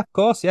Angel? yeah. Of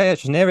course, yeah.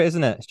 It's just near it,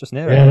 isn't it? It's just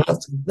near it. Yeah,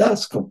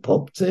 that's a good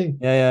pub too.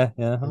 Yeah.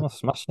 Oh,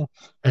 smashing.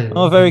 Oh,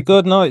 Anyway, very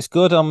good. No, it's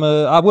good.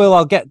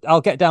 I'll get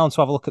down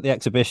to have a look at the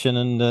exhibition,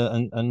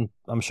 and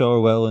I'm sure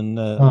I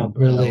will.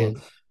 brilliant.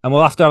 And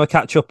we'll have to have a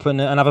catch up and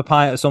have a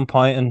pint at some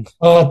point, and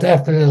Oh, maybe you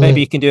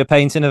definitely. can do a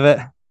painting of it.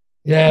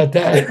 Yeah,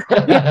 yeah,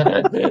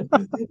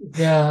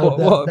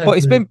 But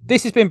definitely.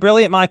 this has been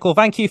brilliant, Michael.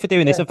 Thank you for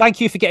doing this, Yeah. and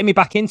thank you for getting me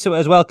back into it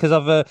as well, because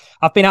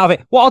I've been out of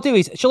it. What I'll do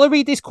is, shall I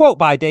read this quote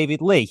by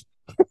David Lee?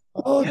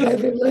 Oh,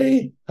 David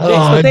Lee. So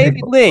Oh,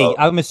 David Lee,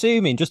 I'm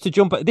assuming, just to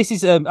jump. This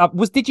is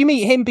did you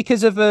meet him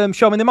because of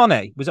Show Me the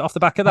Money? Was it off the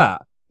back of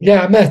that?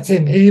 yeah, I met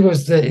him. He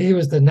was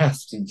the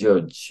nasty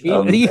judge.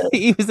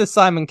 He was the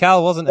Simon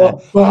Cowell, wasn't he?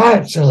 But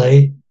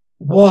actually,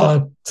 what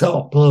a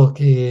top bloke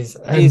he is,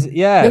 He's and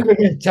yeah. never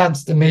get a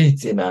chance to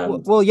meet him.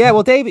 And Yeah.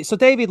 Well, David. So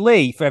David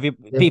Lee, for every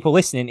yeah, people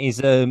listening, is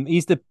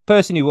he's the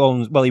person who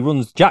owns. Well, he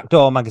runs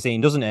Jackdaw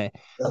magazine, doesn't he?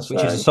 that's Which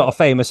is a right. sort of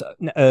famous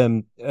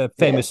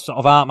Yeah, sort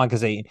of art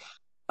magazine.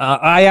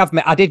 I have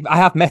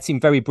met him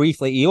very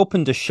briefly. He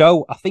opened a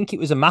show. I think it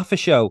was a Maffa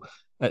show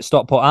at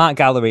Stockport Art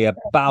Gallery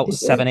about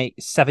 7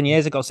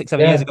 years ago, 6,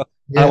 7 years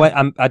yeah, ago.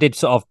 And yeah, I did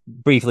sort of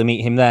briefly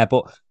meet him there,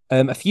 but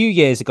a few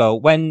years ago,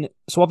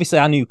 so obviously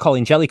I knew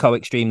Colin Jellicoe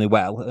extremely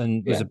well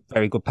and was yeah, a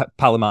very good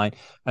pal of mine.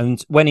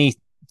 And when he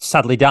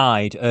sadly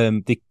died,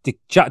 the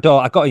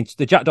Jackdaw,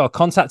 the Jackdaw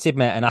contacted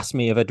me and asked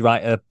me if I'd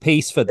write a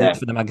piece for yeah.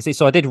 the magazine.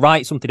 So I did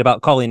write something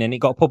about Colin, and it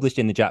got published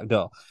in the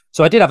Jackdaw.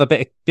 So I did have a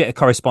bit of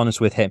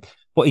correspondence with him.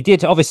 But he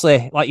did,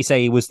 obviously, like you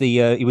say, he was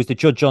the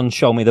judge on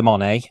Show Me the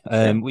Money,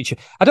 which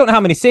I don't know how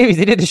many series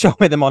they did to Show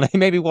Me the Money.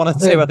 Maybe one or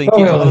two, I think it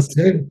was.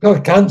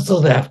 Got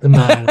cancelled after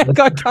mine.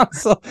 Got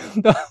cancelled.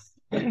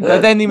 And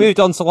then he moved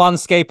on to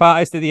Landscape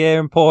Artist of the Year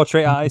and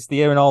Portrait Artist of the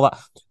Year and all that.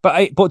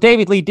 But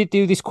David Lee did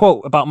do this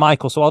quote about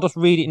Michael, so I'll just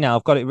read it now.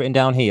 I've got it written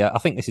down here. I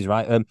think this is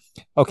right.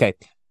 Okay.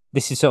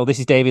 This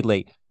is David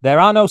Lee. There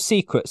are no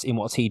secrets in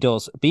what he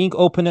does. Being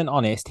open and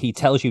honest, he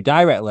tells you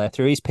directly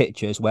through his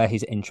pictures where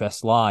his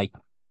interests lie.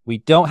 We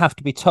don't have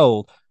to be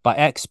told by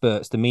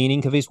experts the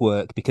meaning of his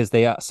work because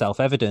they are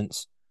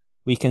self-evident.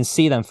 We can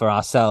see them for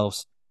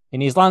ourselves.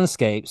 In his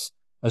landscapes,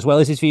 as well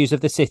as his views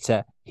of the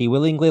city, he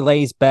willingly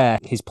lays bare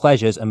his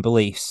pleasures and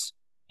beliefs.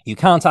 You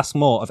can't ask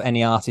more of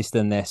any artist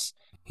than this.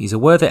 He's a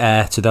worthy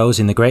heir to those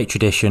in the great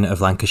tradition of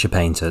Lancashire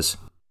painters.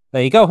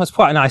 There you go. That's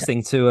quite a nice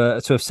thing to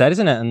have said,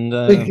 isn't it? And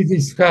I think he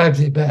describes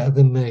it better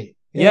than me.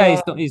 yeah,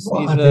 Yeah, he's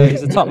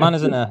a top man,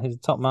 isn't he? He's a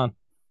top man.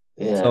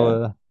 yeah,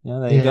 So yeah,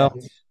 there you yeah.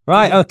 go.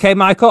 Right, okay,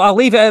 Michael. I'll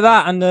leave it at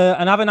that, and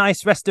have a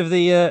nice rest of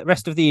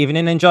the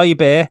evening. Enjoy your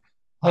beer,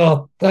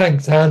 Oh,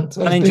 thanks, Ant.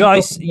 and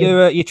enjoy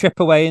your trip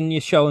away and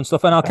your show and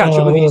stuff. And I'll catch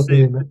up with you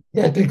soon.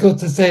 Yeah, it'd be good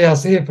to see you. I'll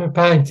see you for a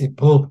pint in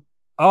pub.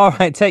 All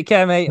right, take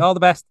care, mate. All the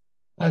best.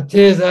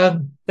 Cheers,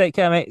 Ant. Take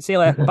care, mate. See you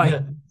later.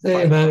 Bye. See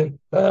you, mate.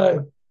 Bye.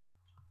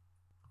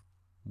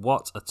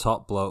 What a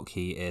top bloke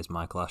he is,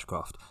 Michael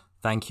Ashcroft.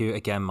 Thank you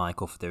again,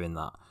 Michael, for doing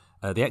that.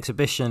 The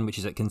exhibition, which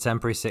is at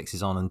Contemporary 6,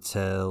 is on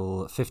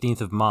until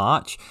 15th of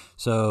March,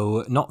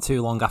 so not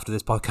too long after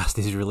this podcast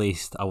is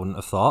released, I wouldn't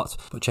have thought.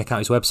 But check out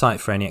his website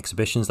for any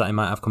exhibitions that he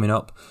might have coming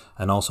up,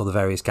 and also the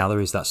various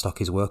galleries that stock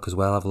his work as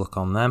well. Have a look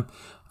on them,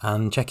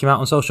 and check him out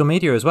on social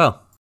media as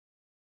well.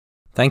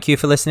 Thank you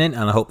for listening,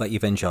 and I hope that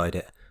you've enjoyed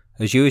it.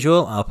 As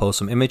usual, I'll post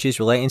some images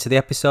relating to the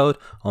episode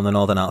on the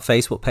Northern Art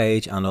Facebook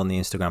page and on the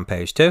Instagram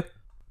page too.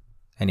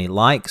 Any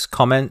likes,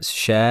 comments,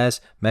 shares,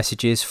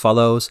 messages,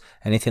 follows,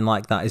 anything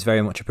like that is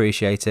very much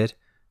appreciated.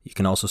 You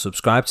can also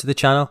subscribe to the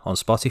channel on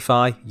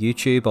Spotify,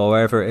 YouTube, or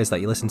wherever it is that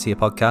you listen to your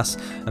podcasts,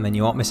 and then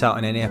you won't miss out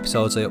on any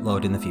episodes I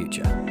upload in the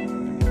future.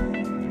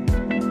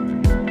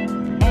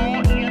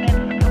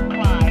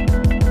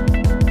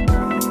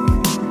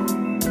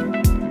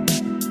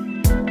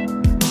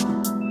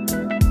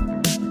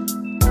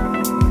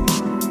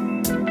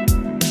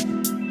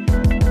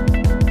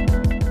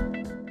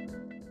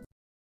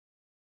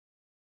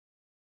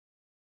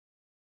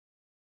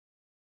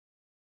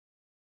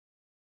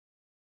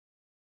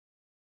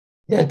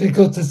 Yeah, it'd be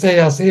good to see.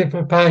 I'll see you for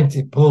a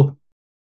pinty pub.